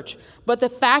church. But the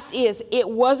fact is, it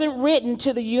wasn't written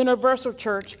to the universal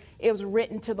church. It was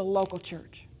written to the local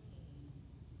church.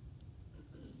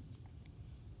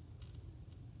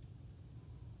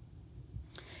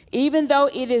 Even though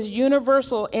it is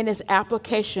universal in its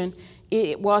application,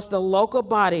 it was the local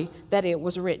body that it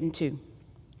was written to.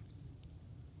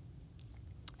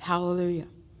 Hallelujah.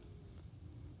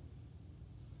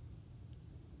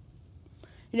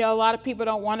 You know, a lot of people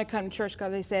don't want to come to church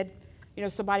because they said, you know,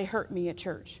 somebody hurt me at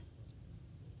church.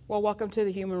 Well, welcome to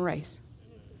the human race.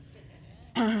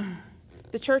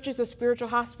 The church is a spiritual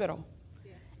hospital,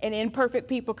 and imperfect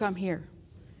people come here.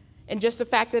 And just the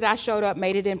fact that I showed up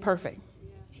made it imperfect.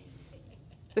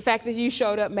 The fact that you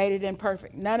showed up made it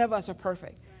imperfect. None of us are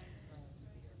perfect.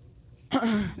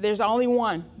 There's only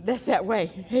one that's that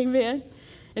way. Amen.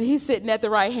 And he's sitting at the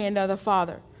right hand of the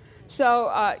Father.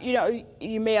 So, you know,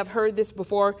 you may have heard this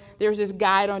before. There was this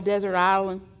guy on Desert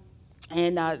Island,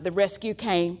 and the rescue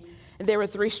came. And there were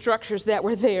 3 structures that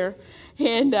were there.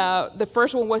 And the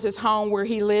first one was his home where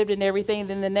he lived and everything.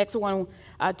 Then the next one,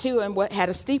 too, and what had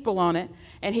a steeple on it.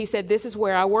 And he said, this is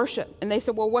where I worship. And they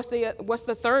said, well, what's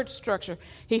the third structure?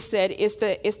 He said, it's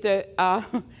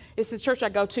the church I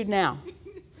go to now.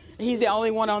 And he's the only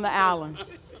one on the island.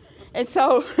 And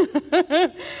so,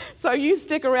 so you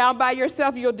stick around by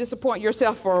yourself, you'll disappoint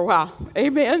yourself for a while.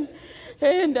 Amen.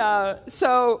 And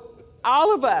so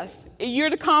all of us,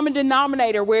 you're the common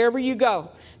denominator wherever you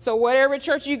go. So whatever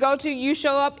church you go to, you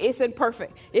show up, it's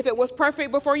imperfect. If it was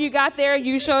perfect before you got there,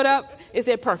 you showed up, it's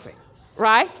imperfect.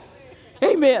 Right?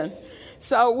 Amen.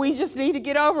 So we just need to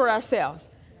get over ourselves.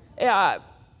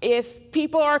 If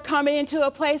people are coming into a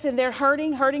place and they're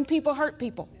hurting people hurt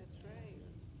people.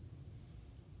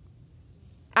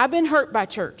 I've been hurt by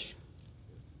church.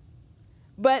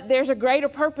 But there's a greater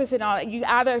purpose in all that. You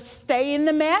either stay in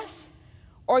the mess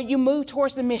or you move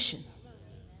towards the mission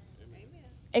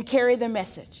and carry the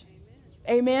message.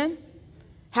 Amen.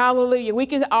 Hallelujah. We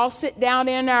can all sit down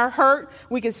in our hurt.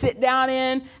 We can sit down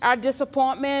in our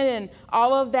disappointment and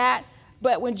all of that.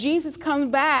 But when Jesus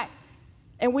comes back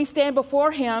and we stand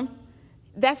before him,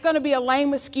 that's going to be a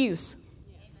lame excuse.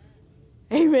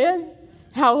 Amen.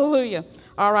 Hallelujah.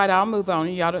 All right, I'll move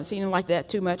on. Y'all don't seem like that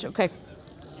too much. Okay.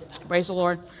 Praise the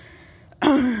Lord.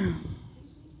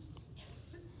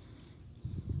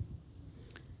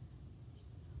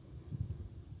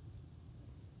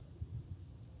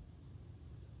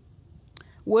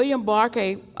 William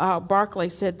Barclay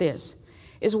said this,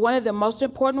 is one of the most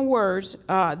important words,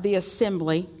 the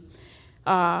assembly,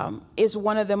 is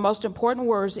one of the most important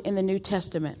words in the New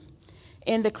Testament.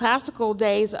 In the classical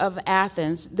days of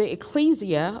Athens, the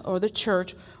ecclesia, or the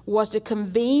church, was the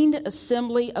convened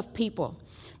assembly of people.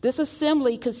 This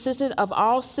assembly consisted of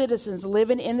all citizens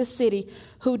living in the city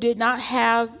who did not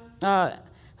have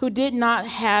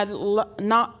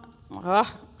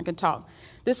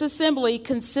This assembly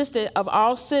consisted of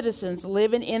all citizens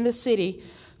living in the city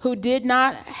who did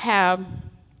not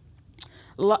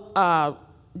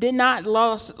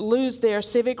lose their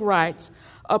civic rights,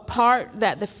 apart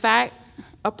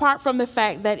from the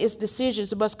fact that its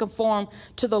decisions must conform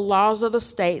to the laws of the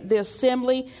state. The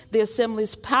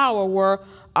assembly's power were,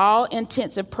 all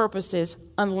intents and purposes,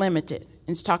 unlimited.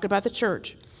 And it's talking about the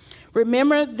church.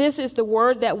 Remember, this is the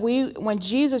word that when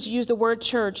Jesus used the word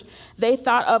church, they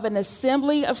thought of an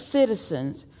assembly of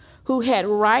citizens who had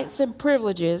rights and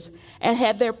privileges and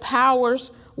had their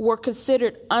powers were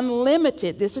considered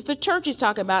unlimited. This is the church he's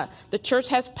talking about. The church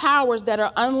has powers that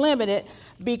are unlimited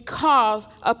because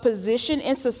of position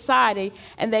in society.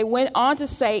 And they went on to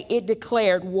say it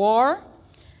declared war.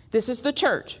 This is the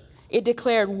church. It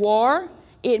declared war.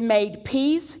 It made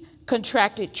peace,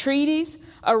 contracted treaties,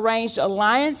 arranged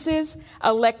alliances,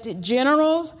 elected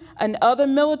generals and other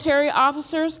military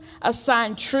officers,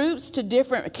 assigned troops to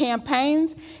different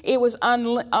campaigns. It was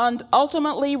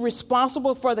ultimately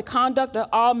responsible for the conduct of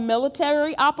all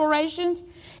military operations.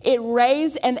 It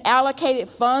raised and allocated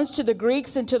funds to the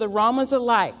Greeks and to the Romans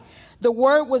alike. The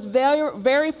word was very,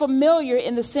 very familiar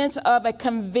in the sense of a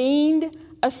convened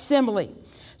assembly.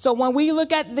 So when we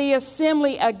look at the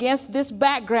assembly against this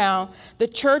background, the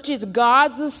church is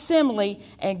God's assembly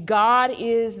and God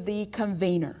is the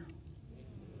convener.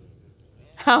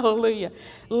 Hallelujah.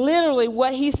 Literally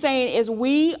what he's saying is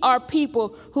we are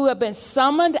people who have been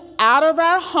summoned out of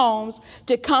our homes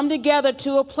to come together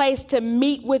to a place to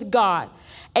meet with God.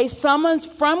 A summons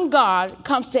from God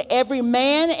comes to every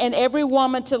man and every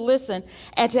woman to listen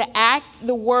and to act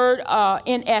the word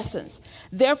in essence.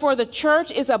 Therefore, the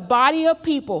church is a body of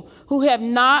people who have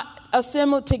not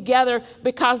assembled together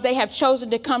because they have chosen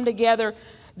to come together.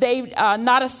 They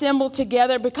not assembled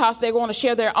together because they want to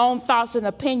share their own thoughts and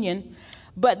opinion,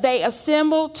 but they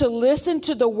assemble to listen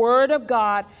to the word of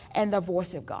God and the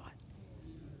voice of God.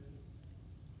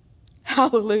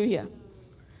 Hallelujah.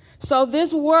 So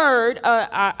this word,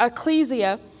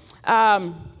 ecclesia,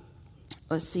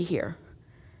 let's see here.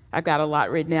 I've got a lot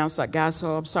written down, so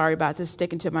I'm sorry about this,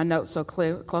 sticking to my notes so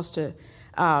close to.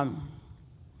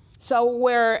 So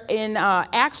we're in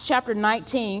Acts chapter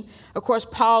 19. Of course,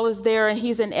 Paul is there, and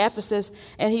he's in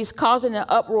Ephesus, and he's causing an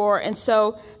uproar. And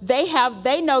so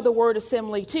they know the word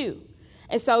assembly too.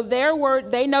 And so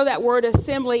they know that word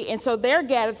assembly, and so they're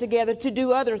gathered together to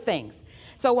do other things.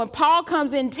 So when Paul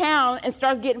comes in town and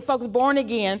starts getting folks born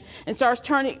again and starts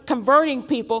converting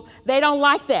people, they don't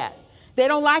like that. They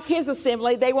don't like his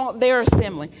assembly. They want their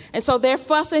assembly. And so they're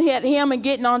fussing at him and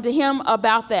getting on to him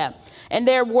about that. And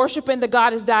they're worshiping the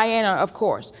goddess Diana, of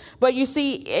course. But you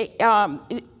see,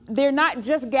 they're not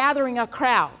just gathering a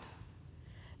crowd.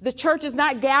 The church is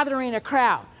not gathering a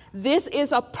crowd. This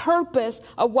is a purpose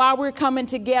of why we're coming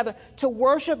together, to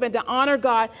worship and to honor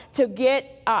God, to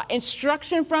get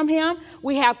instruction from him.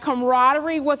 We have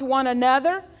camaraderie with one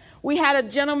another. We had a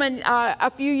gentleman a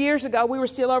few years ago. We were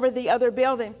still over the other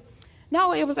building.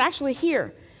 No, it was actually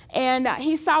here. And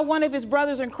he saw one of his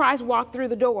brothers in Christ walk through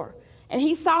the door. And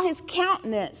he saw his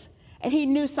countenance, and he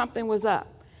knew something was up.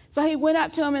 So he went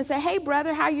up to him and said, "Hey,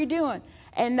 brother, how you doing?"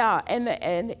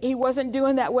 And he wasn't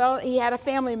doing that well. He had a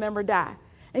family member die.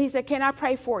 And he said, "Can I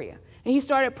pray for you?" And he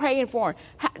started praying for him.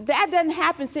 That doesn't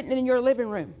happen sitting in your living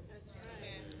room. That's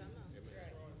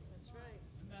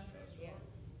right.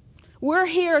 We're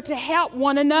here to help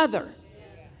one another.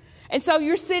 And so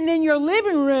you're sitting in your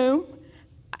living room,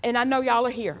 and I know y'all are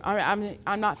here.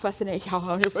 I'm not fussing at y'all.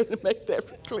 I'm going to make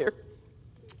that clear.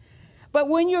 But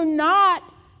when you're not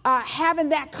having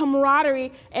that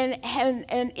camaraderie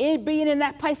and being in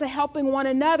that place of helping one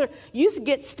another, you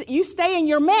stay in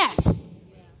your mess.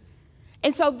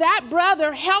 And so that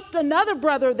brother helped another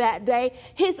brother that day.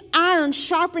 His iron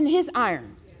sharpened his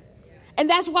iron. And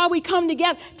that's why we come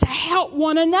together, to help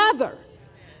one another.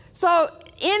 So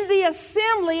in the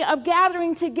assembly of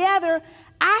gathering together,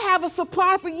 I have a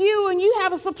supply for you and you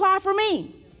have a supply for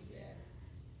me.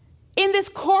 In this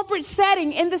corporate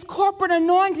setting, in this corporate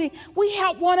anointing, we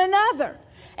help one another.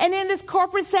 And in this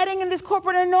corporate setting, in this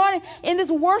corporate anointing, in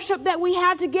this worship that we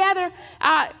have together,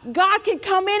 God can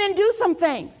come in and do some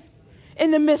things in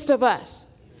the midst of us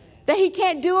that he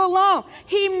can't do alone.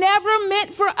 He never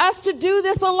meant for us to do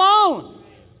this alone.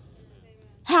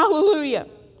 Hallelujah.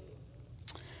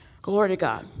 Glory to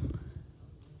God.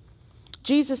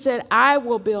 Jesus said, "I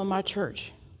will build my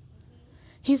church."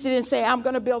 He didn't say, I'm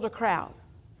going to build a crowd.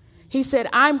 He said,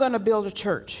 I'm going to build a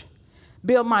church,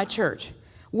 build my church.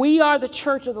 We are the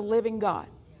church of the living God.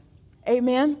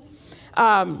 Amen.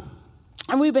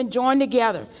 And we've been joined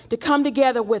together to come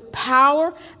together with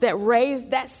power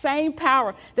that same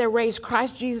power that raised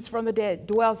Christ Jesus from the dead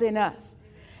dwells in us.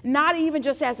 Not even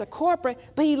just as a corporate,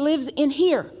 but he lives in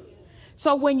here.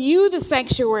 So when you, the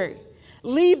sanctuary,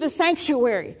 leave the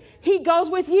sanctuary, he goes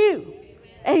with you.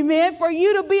 Amen. For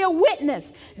you to be a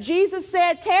witness. Jesus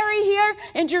said, tarry here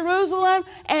in Jerusalem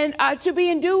and to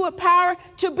be endued with power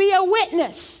to be a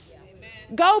witness.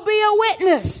 Amen. Go be a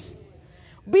witness.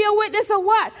 Be a witness of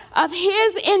what? Of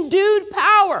his endued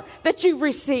power that you've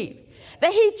received.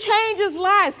 That he changes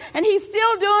lives, and he's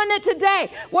still doing it today.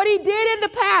 What he did in the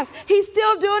past, he's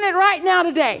still doing it right now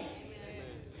today.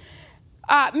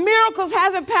 Miracles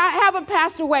haven't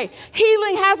passed away.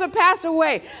 Healing hasn't passed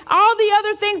away. All the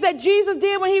other things that Jesus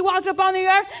did when he walked up on the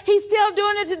earth, he's still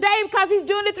doing it today because he's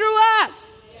doing it through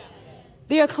us.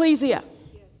 The ecclesia.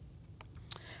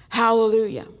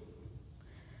 Hallelujah.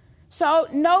 So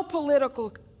no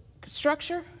political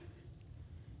structure.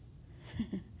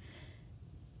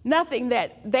 Nothing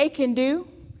that they can do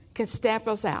can stamp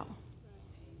us out.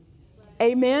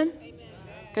 Amen?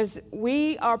 Because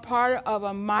we are part of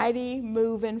a mighty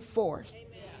moving force.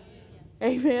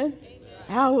 Amen? Amen?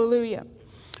 Hallelujah.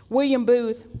 William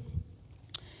Booth,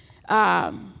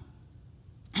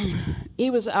 he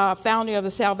was a founder of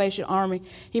the Salvation Army.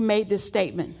 He made this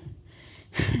statement.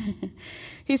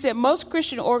 He said, most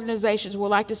Christian organizations would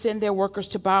like to send their workers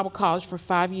to Bible college for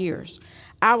 5 years.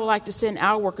 I would like to send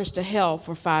our workers to hell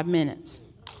for 5 minutes.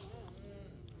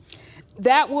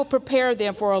 That will prepare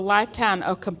them for a lifetime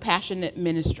of compassionate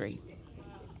ministry.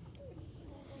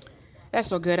 That's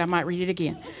so good, I might read it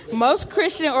again. Most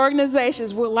Christian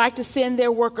organizations would like to send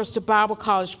their workers to Bible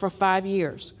college for 5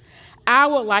 years. I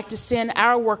would like to send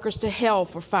our workers to hell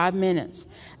for 5 minutes.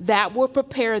 That will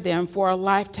prepare them for a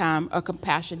lifetime of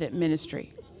compassionate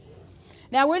ministry.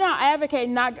 Now, we're not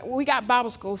advocating, we got Bible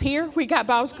schools here. We got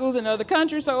Bible schools in other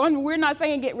countries. So we're not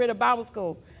saying get rid of Bible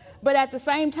school. But at the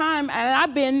same time,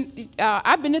 and I've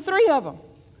been to 3 of them.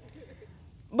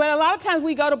 But a lot of times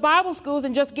we go to Bible schools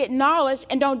and just get knowledge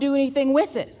and don't do anything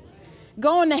with it.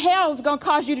 Going to hell is going to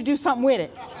cause you to do something with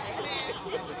it.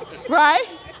 Right?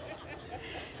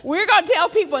 We're going to tell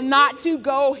people not to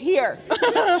go here.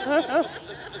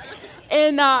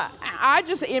 And I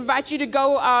just invite you to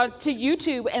go to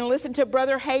YouTube and listen to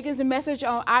Brother Hagin's message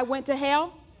on I Went to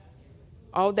Hell.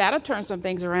 Oh, that'll turn some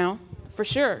things around, for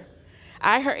sure.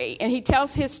 I heard, and he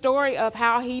tells his story of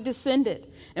how he descended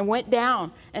and went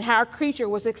down and how a creature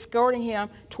was escorting him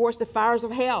towards the fires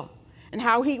of hell. And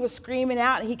how he was screaming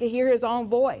out and he could hear his own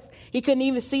voice. He couldn't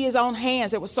even see his own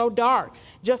hands. It was so dark.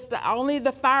 Just only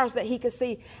the fires that he could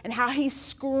see. And how he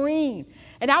screamed.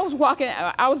 And I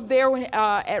was there when,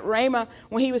 at Rhema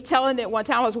when he was telling it one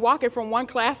time. I was walking from one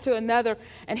class to another.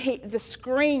 And the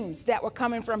screams that were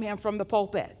coming from him from the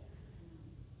pulpit.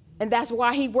 And that's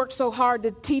why he worked so hard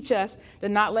to teach us to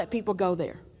not let people go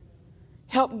there.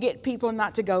 Help get people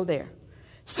not to go there.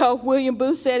 So William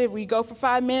Booth said, if we go for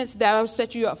 5 minutes, that'll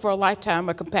set you up for a lifetime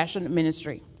of compassionate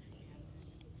ministry.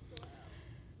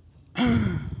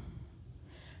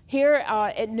 Here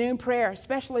at Noon Prayer,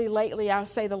 especially lately, I would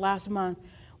say the last month,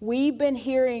 we've been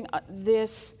hearing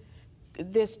this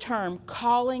term,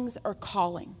 callings are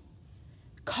calling.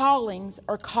 Callings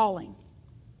are calling.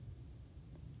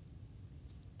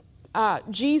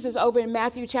 Jesus over in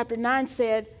Matthew chapter 9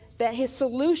 said that his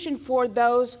solution for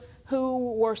those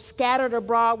who were scattered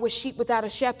abroad with sheep without a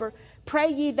shepherd, pray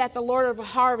ye that the Lord of the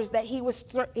harvest, that he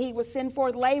would send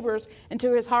forth laborers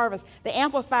into his harvest. The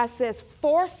Amplified says,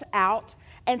 force out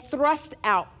and thrust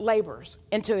out laborers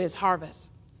into his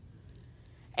harvest.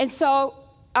 And so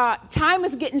time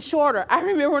is getting shorter. I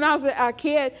remember when I was a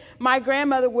kid, my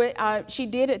grandmother she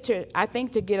did it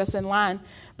to get us in line,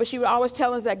 but she would always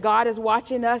tell us that God is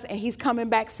watching us and he's coming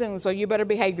back soon, so you better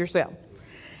behave yourself.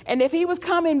 And if he was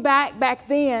coming back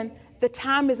then, the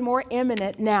time is more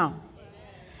imminent now.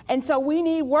 And so we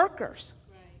need workers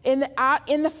in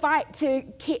the fight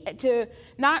to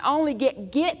not only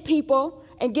get people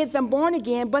and get them born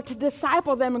again, but to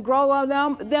disciple them and grow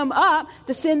them up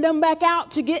to send them back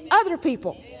out to get other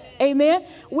people. Amen.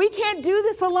 We can't do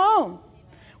this alone.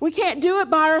 We can't do it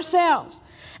by ourselves.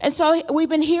 And so we've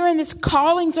been hearing this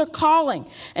callings are calling.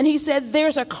 And he said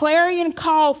there's a clarion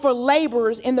call for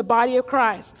laborers in the body of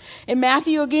Christ. In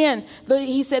Matthew again,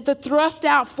 he said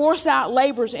to force out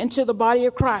laborers into the body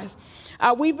of Christ.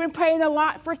 We've been praying a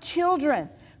lot for children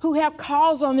who have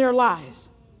calls on their lives.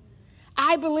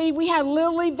 I believe we have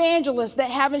little evangelists that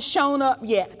haven't shown up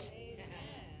yet.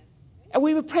 And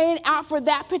we were praying out for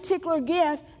that particular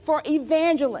gift for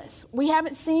evangelists. We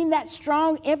haven't seen that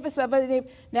strong emphasis of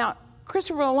it. Now,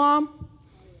 Christopher alum,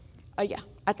 oh yeah,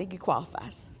 I think he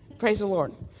qualifies. Praise the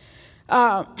Lord.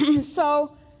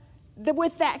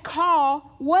 With that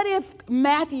call, what if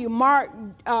Matthew, Mark,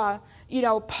 Paul,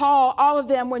 all of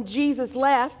them, when Jesus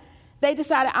left, they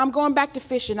decided, I'm going back to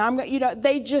fishing.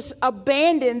 They just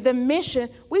abandoned the mission.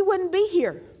 We wouldn't be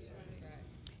here.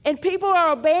 And people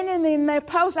are abandoning their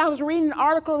posts. I was reading an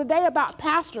article today about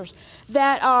pastors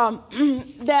that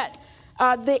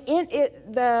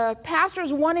the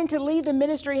pastors wanting to leave the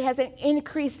ministry has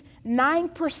increased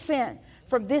 9%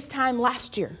 from this time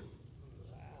last year.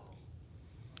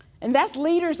 And that's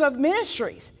leaders of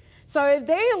ministries. So if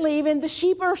they're leaving, the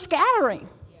sheep are scattering.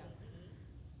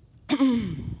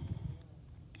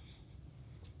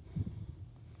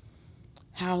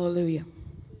 Hallelujah.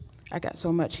 I got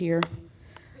so much here.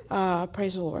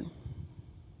 Praise the Lord.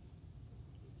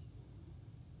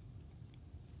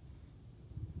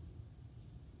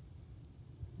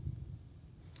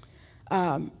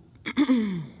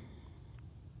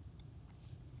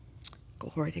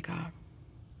 Glory to God.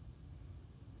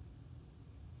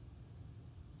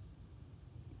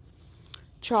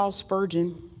 Charles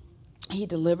Spurgeon, he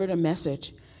delivered a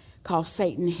message called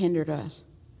Satan Hindered Us.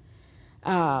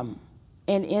 And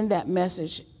in that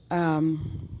message,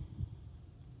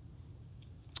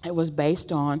 it was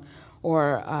based on,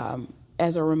 or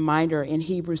as a reminder in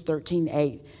Hebrews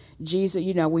 13:8, Jesus,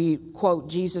 we quote,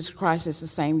 Jesus Christ is the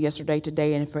same yesterday,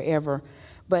 today, and forever,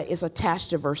 but it's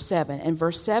attached to verse 7. And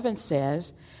verse 7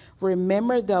 says,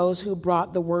 remember those who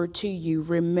brought the word to you,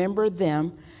 remember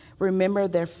them, remember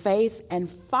their faith and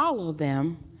follow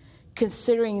them,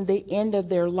 considering the end of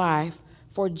their life,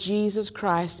 for Jesus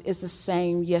Christ is the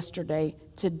same yesterday,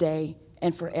 today,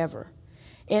 and forever.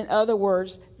 In other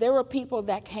words, there were people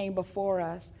that came before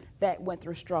us that went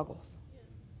through struggles,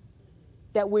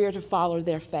 that we are to follow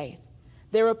their faith.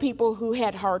 There were people who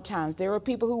had hard times. There were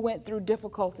people who went through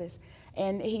difficulties.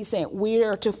 And he's saying we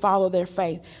are to follow their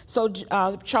faith. So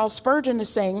Charles Spurgeon is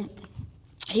saying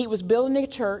he was building a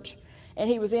church, and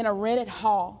he was in a rented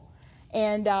hall.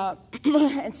 And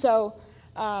so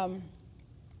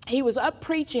he was up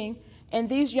preaching, and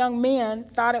these young men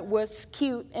thought it was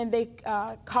cute, and they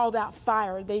called out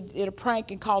fire. They did a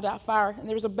prank and called out fire, and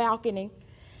there was a balcony.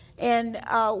 And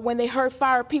when they heard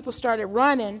fire, people started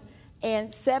running,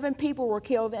 and 7 people were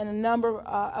killed, and a number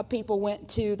of people went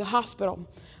to the hospital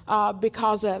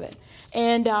because of it.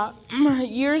 And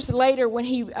years later, when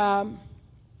he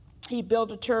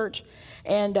built a church,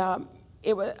 and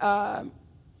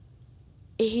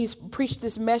he's preached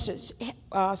this message,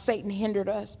 Satan hindered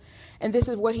us. And this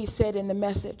is what he said in the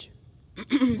message.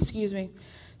 Excuse me.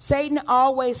 Satan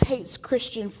always hates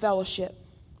Christian fellowship.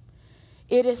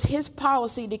 It is his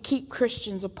policy to keep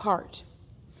Christians apart.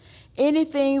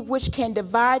 Anything which can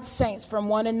divide saints from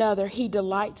one another, he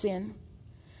delights in.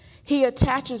 He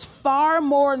attaches far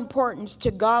more importance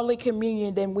to godly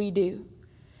communion than we do,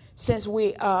 since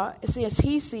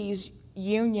he sees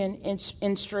union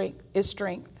in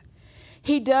strength.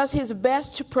 He does his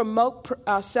best to promote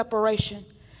separation.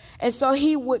 And so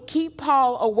he would keep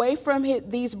Paul away from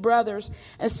these brothers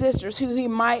and sisters who he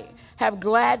might have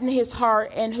gladdened his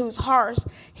heart and whose hearts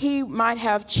he might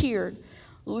have cheered.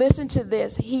 Listen to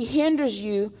this. He hinders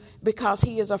you because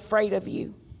he is afraid of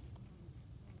you.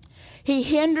 He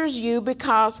hinders you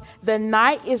because the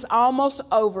night is almost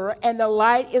over and the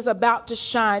light is about to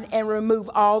shine and remove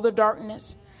all the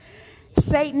darkness.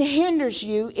 Satan hinders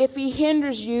you. If he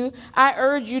hinders you, I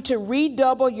urge you to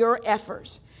redouble your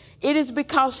efforts. It is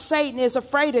because Satan is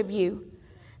afraid of you,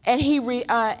 and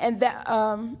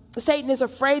Satan is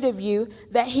afraid of you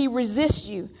that he resists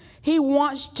you. He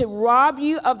wants to rob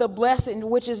you of the blessing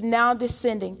which is now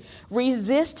descending.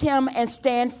 Resist him and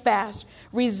stand fast.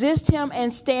 Resist him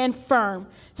and stand firm.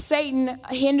 Satan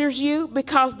hinders you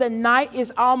because the night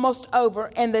is almost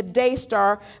over and the day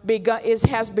star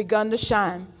has begun to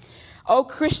shine. O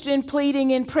Christian pleading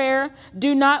in prayer,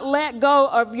 do not let go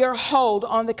of your hold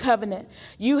on the covenant.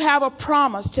 You have a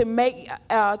promise to make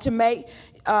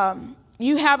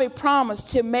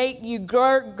you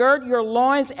gird your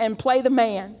loins and play the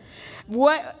man.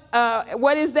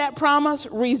 What is that promise?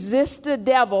 Resist the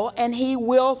devil and he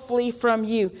will flee from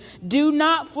you. Do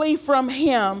not flee from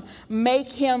him.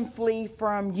 Make him flee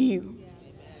from you.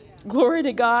 Glory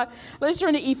to God. Let's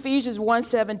turn to Ephesians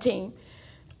 1:17.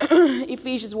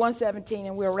 Ephesians 1:17,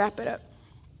 and we'll wrap it up.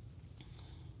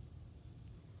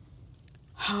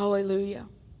 Hallelujah.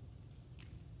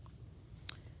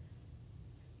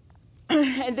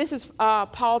 And this is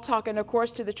Paul talking, of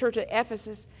course, to the church at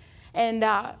Ephesus. And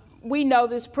We know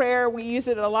this prayer. We use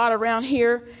it a lot around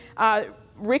here.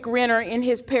 Rick Renner, in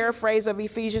his paraphrase of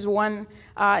Ephesians 1,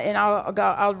 and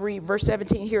I'll read verse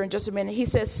 17 here in just a minute. He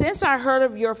says, since I heard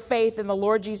of your faith in the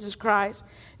Lord Jesus Christ,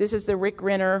 this is the Rick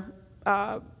Renner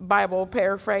Bible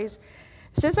paraphrase.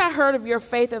 Since I heard of your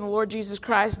faith in the Lord Jesus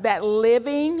Christ, that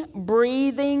living,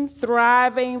 breathing,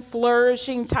 thriving,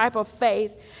 flourishing type of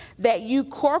faith that you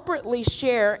corporately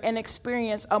share and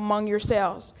experience among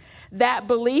yourselves, that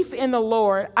belief in the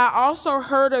Lord, I also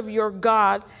heard of your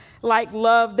God-like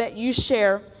love that you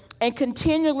share and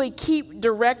continually keep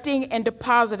directing and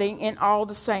depositing in all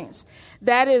the saints.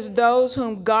 That is those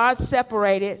whom God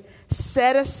separated,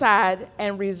 set aside,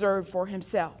 and reserved for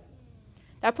himself.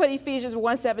 Now put Ephesians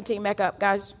 1:17 back up,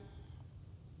 guys.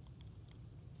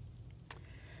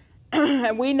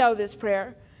 And we know this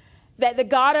prayer, that the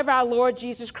God of our Lord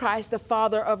Jesus Christ, the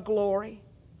Father of glory,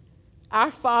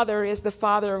 our Father is the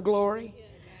Father of glory,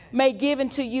 may give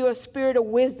unto you a spirit of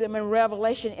wisdom and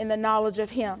revelation in the knowledge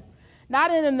of him. Not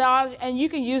in the knowledge, and you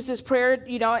can use this prayer,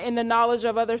 in the knowledge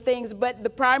of other things, but the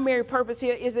primary purpose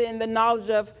here is in the knowledge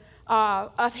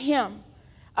of him.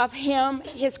 Of him,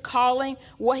 his calling,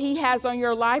 what he has on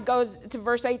your life. Goes to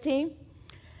verse 18.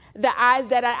 The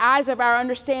eyes of our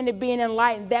understanding being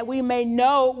enlightened, that we may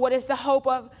know what is the hope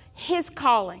of his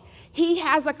calling. He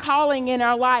has a calling in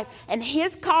our life, and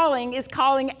his calling is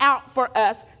calling out for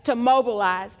us to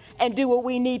mobilize and do what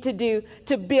we need to do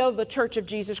to build the church of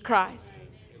Jesus Christ.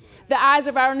 The eyes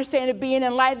of our understanding being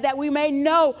enlightened, that we may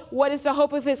know what is the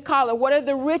hope of his calling. What are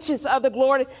the riches of the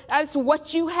glory? That's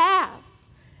what you have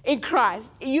in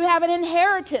Christ. You have an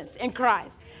inheritance in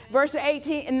Christ. Verse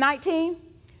 18 and 19.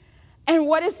 And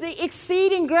what is the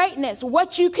exceeding greatness?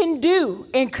 What you can do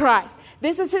in Christ.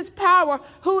 This is his power,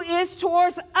 who is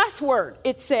towards usward,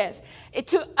 it says.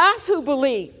 To us who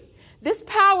believe. This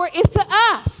power is to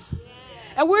us.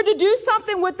 And we're to do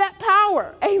something with that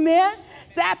power. Amen.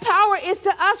 That power is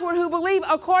to usward who believe,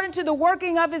 according to the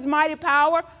working of his mighty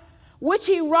power, which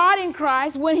he wrought in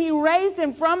Christ when he raised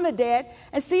him from the dead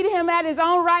and seated him at his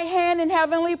own right hand in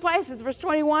heavenly places. Verse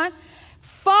 21,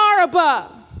 far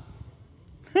above.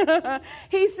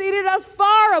 He seated us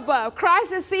far above.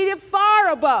 Christ is seated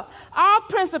far above all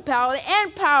principality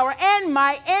and power and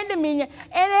might and dominion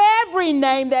and every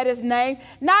name that is named,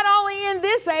 not only in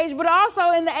this age, but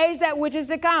also in the age that which is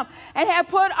to come, and have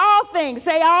put all things,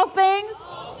 say all things.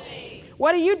 All things.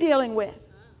 What are you dealing with?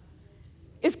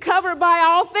 Is covered by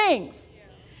all things.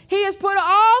 He has put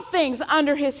all things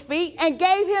under his feet and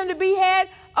gave him to be head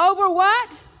over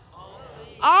what?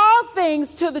 All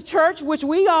things to the church, which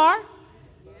we are.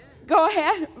 Go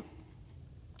ahead.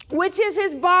 Which is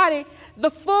his body, the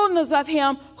fullness of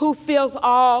him who fills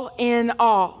all in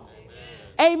all.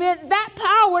 Amen. That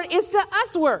power is to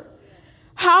usward.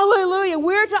 Hallelujah.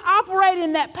 We're to operate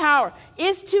in that power.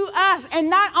 It's to us, and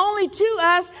not only to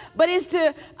us, but it's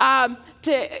to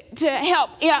help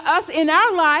us in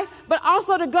our life, but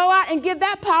also to go out and give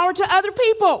that power to other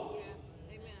people.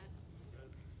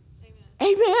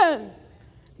 Amen. Amen.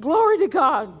 Glory to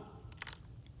God.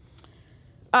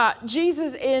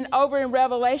 Jesus over in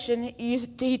Revelation,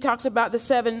 he talks about the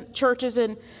 7 churches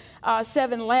and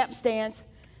 7 lampstands,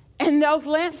 and those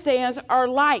lampstands are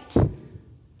light.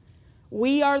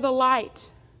 We are the light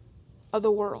of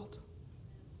the world.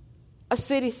 A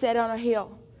city set on a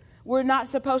hill. We're not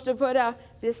supposed to put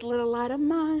this little light of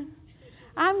mine.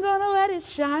 I'm going to let it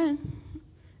shine.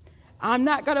 I'm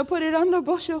not going to put it on the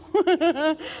bushel.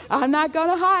 I'm not going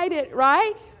to hide it,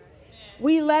 right?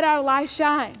 We let our light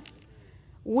shine.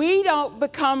 We don't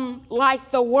become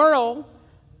like the world.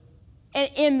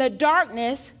 And in the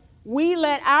darkness, we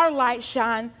let our light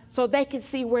shine so they can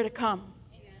see where to come.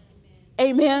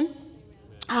 Amen. Amen.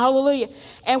 Hallelujah.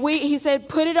 And he said,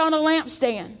 put it on a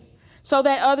lampstand so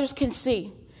that others can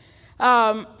see.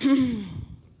 As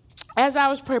I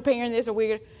was preparing this, and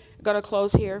we're going to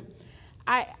close here,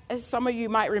 some of you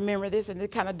might remember this, and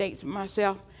it kind of dates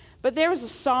myself, but there was a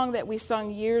song that we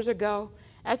sung years ago.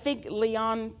 I think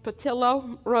Leon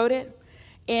Patillo wrote it,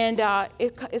 and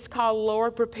it's called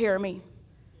Lord, Prepare Me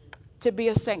to Be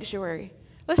a Sanctuary.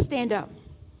 Let's stand up.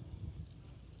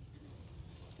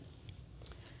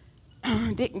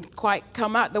 Didn't quite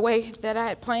come out the way that I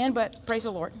had planned, but praise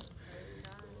the Lord.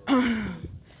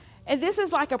 And this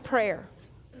is like a prayer.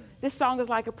 This song is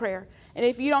like a prayer. And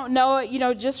if you don't know it,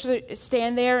 just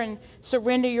stand there and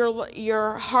surrender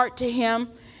your heart to him.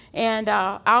 And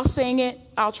I'll sing it.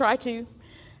 I'll try to.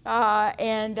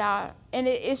 And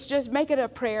it's just make it a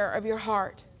prayer of your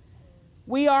heart.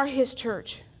 We are his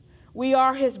church. We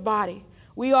are his body.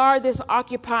 We are this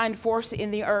occupying force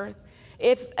in the earth.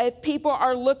 If people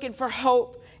are looking for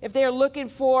hope, if they're looking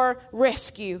for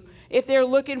rescue, if they're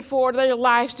looking for their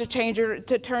lives to change or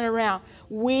to turn around,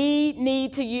 we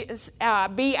need to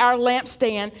be our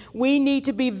lampstand. We need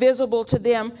to be visible to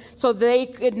them so they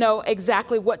could know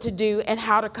exactly what to do and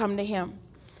how to come to him.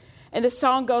 And the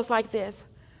song goes like this.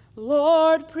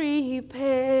 Lord,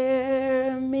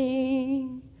 prepare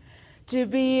me to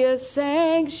be a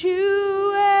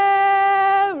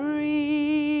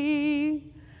sanctuary,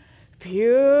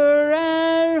 pure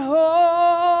and holy,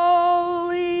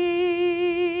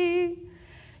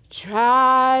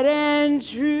 tried and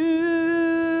true,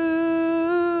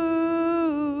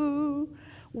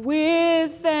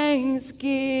 with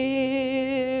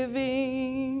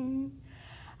thanksgiving,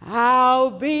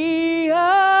 I'll be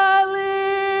a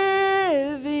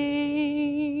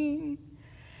living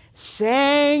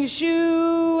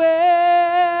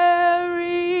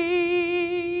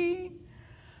sanctuary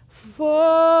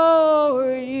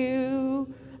for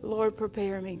you. Lord,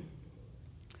 prepare me.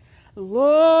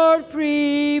 Lord,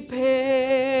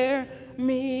 prepare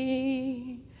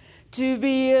me to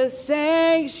be a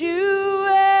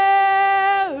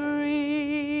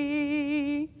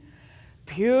sanctuary,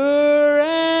 pure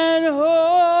and holy,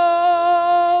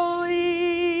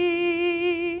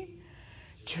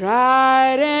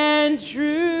 tried and true,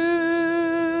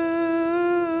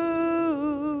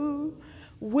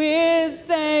 with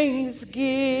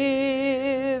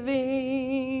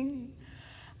thanksgiving,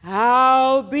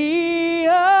 I'll be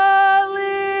a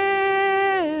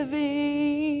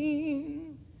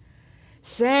living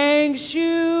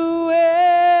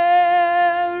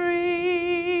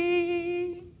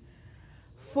sanctuary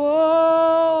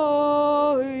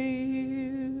for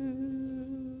you.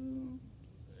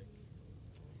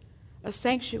 A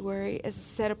sanctuary is a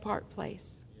set apart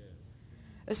place.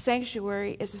 A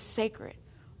sanctuary is a sacred,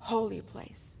 holy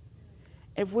place.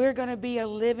 If we're going to be a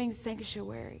living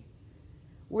sanctuary,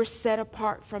 we're set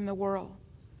apart from the world.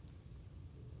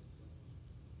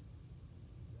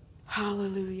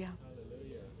 Hallelujah.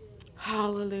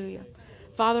 Hallelujah.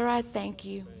 Father, I thank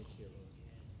you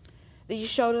that you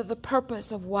showed us the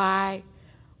purpose of why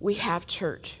we have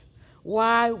church,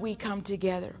 why we come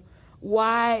together,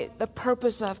 why the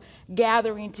purpose of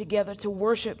gathering together to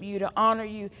worship you, to honor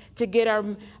you, to get our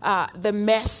the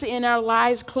mess in our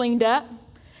lives cleaned up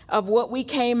of what we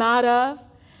came out of.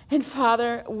 And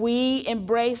Father, we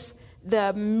embrace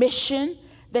the mission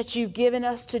that you've given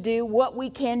us to do, what we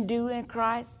can do in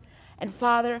Christ. And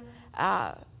Father,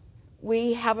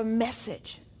 we have a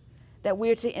message that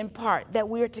we're to impart, that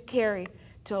we're to carry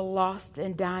to a lost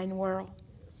and dying world.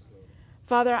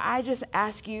 Father, I just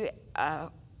ask you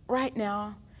right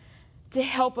now to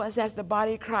help us as the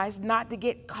body of Christ not to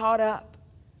get caught up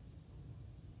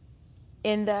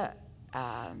in the,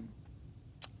 how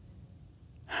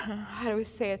do we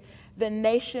say it, the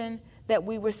nation that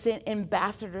we were sent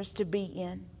ambassadors to be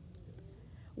in.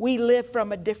 We live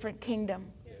from a different kingdom.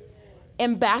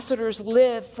 Ambassadors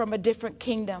live from a different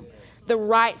kingdom. The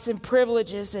rights and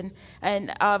privileges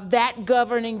and of that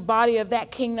governing body of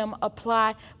that kingdom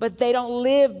apply, but they don't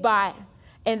live by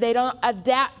and they don't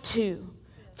adapt to,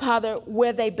 Father,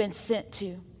 where they've been sent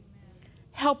to.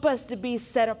 Help us to be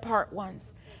set apart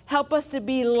ones. Help us to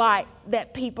be light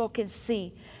that people can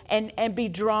see and be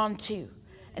drawn to.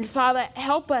 And Father,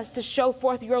 help us to show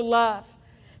forth your love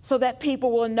so that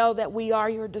people will know that we are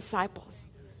your disciples,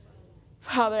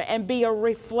 Father, and be a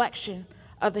reflection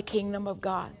of the kingdom of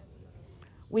God.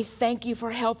 We thank you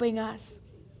for helping us.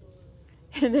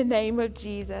 In the name of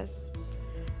Jesus.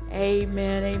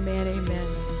 Amen, amen,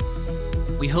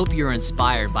 amen. We hope you're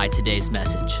inspired by today's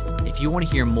message. If you want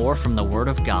to hear more from the Word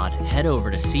of God, head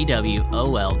over to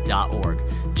cwol.org.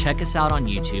 Check us out on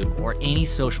YouTube or any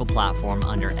social platform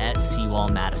under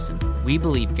 @CWALMadison. We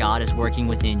believe God is working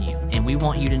within you, and we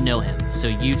want you to know Him so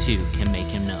you too can make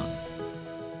Him known.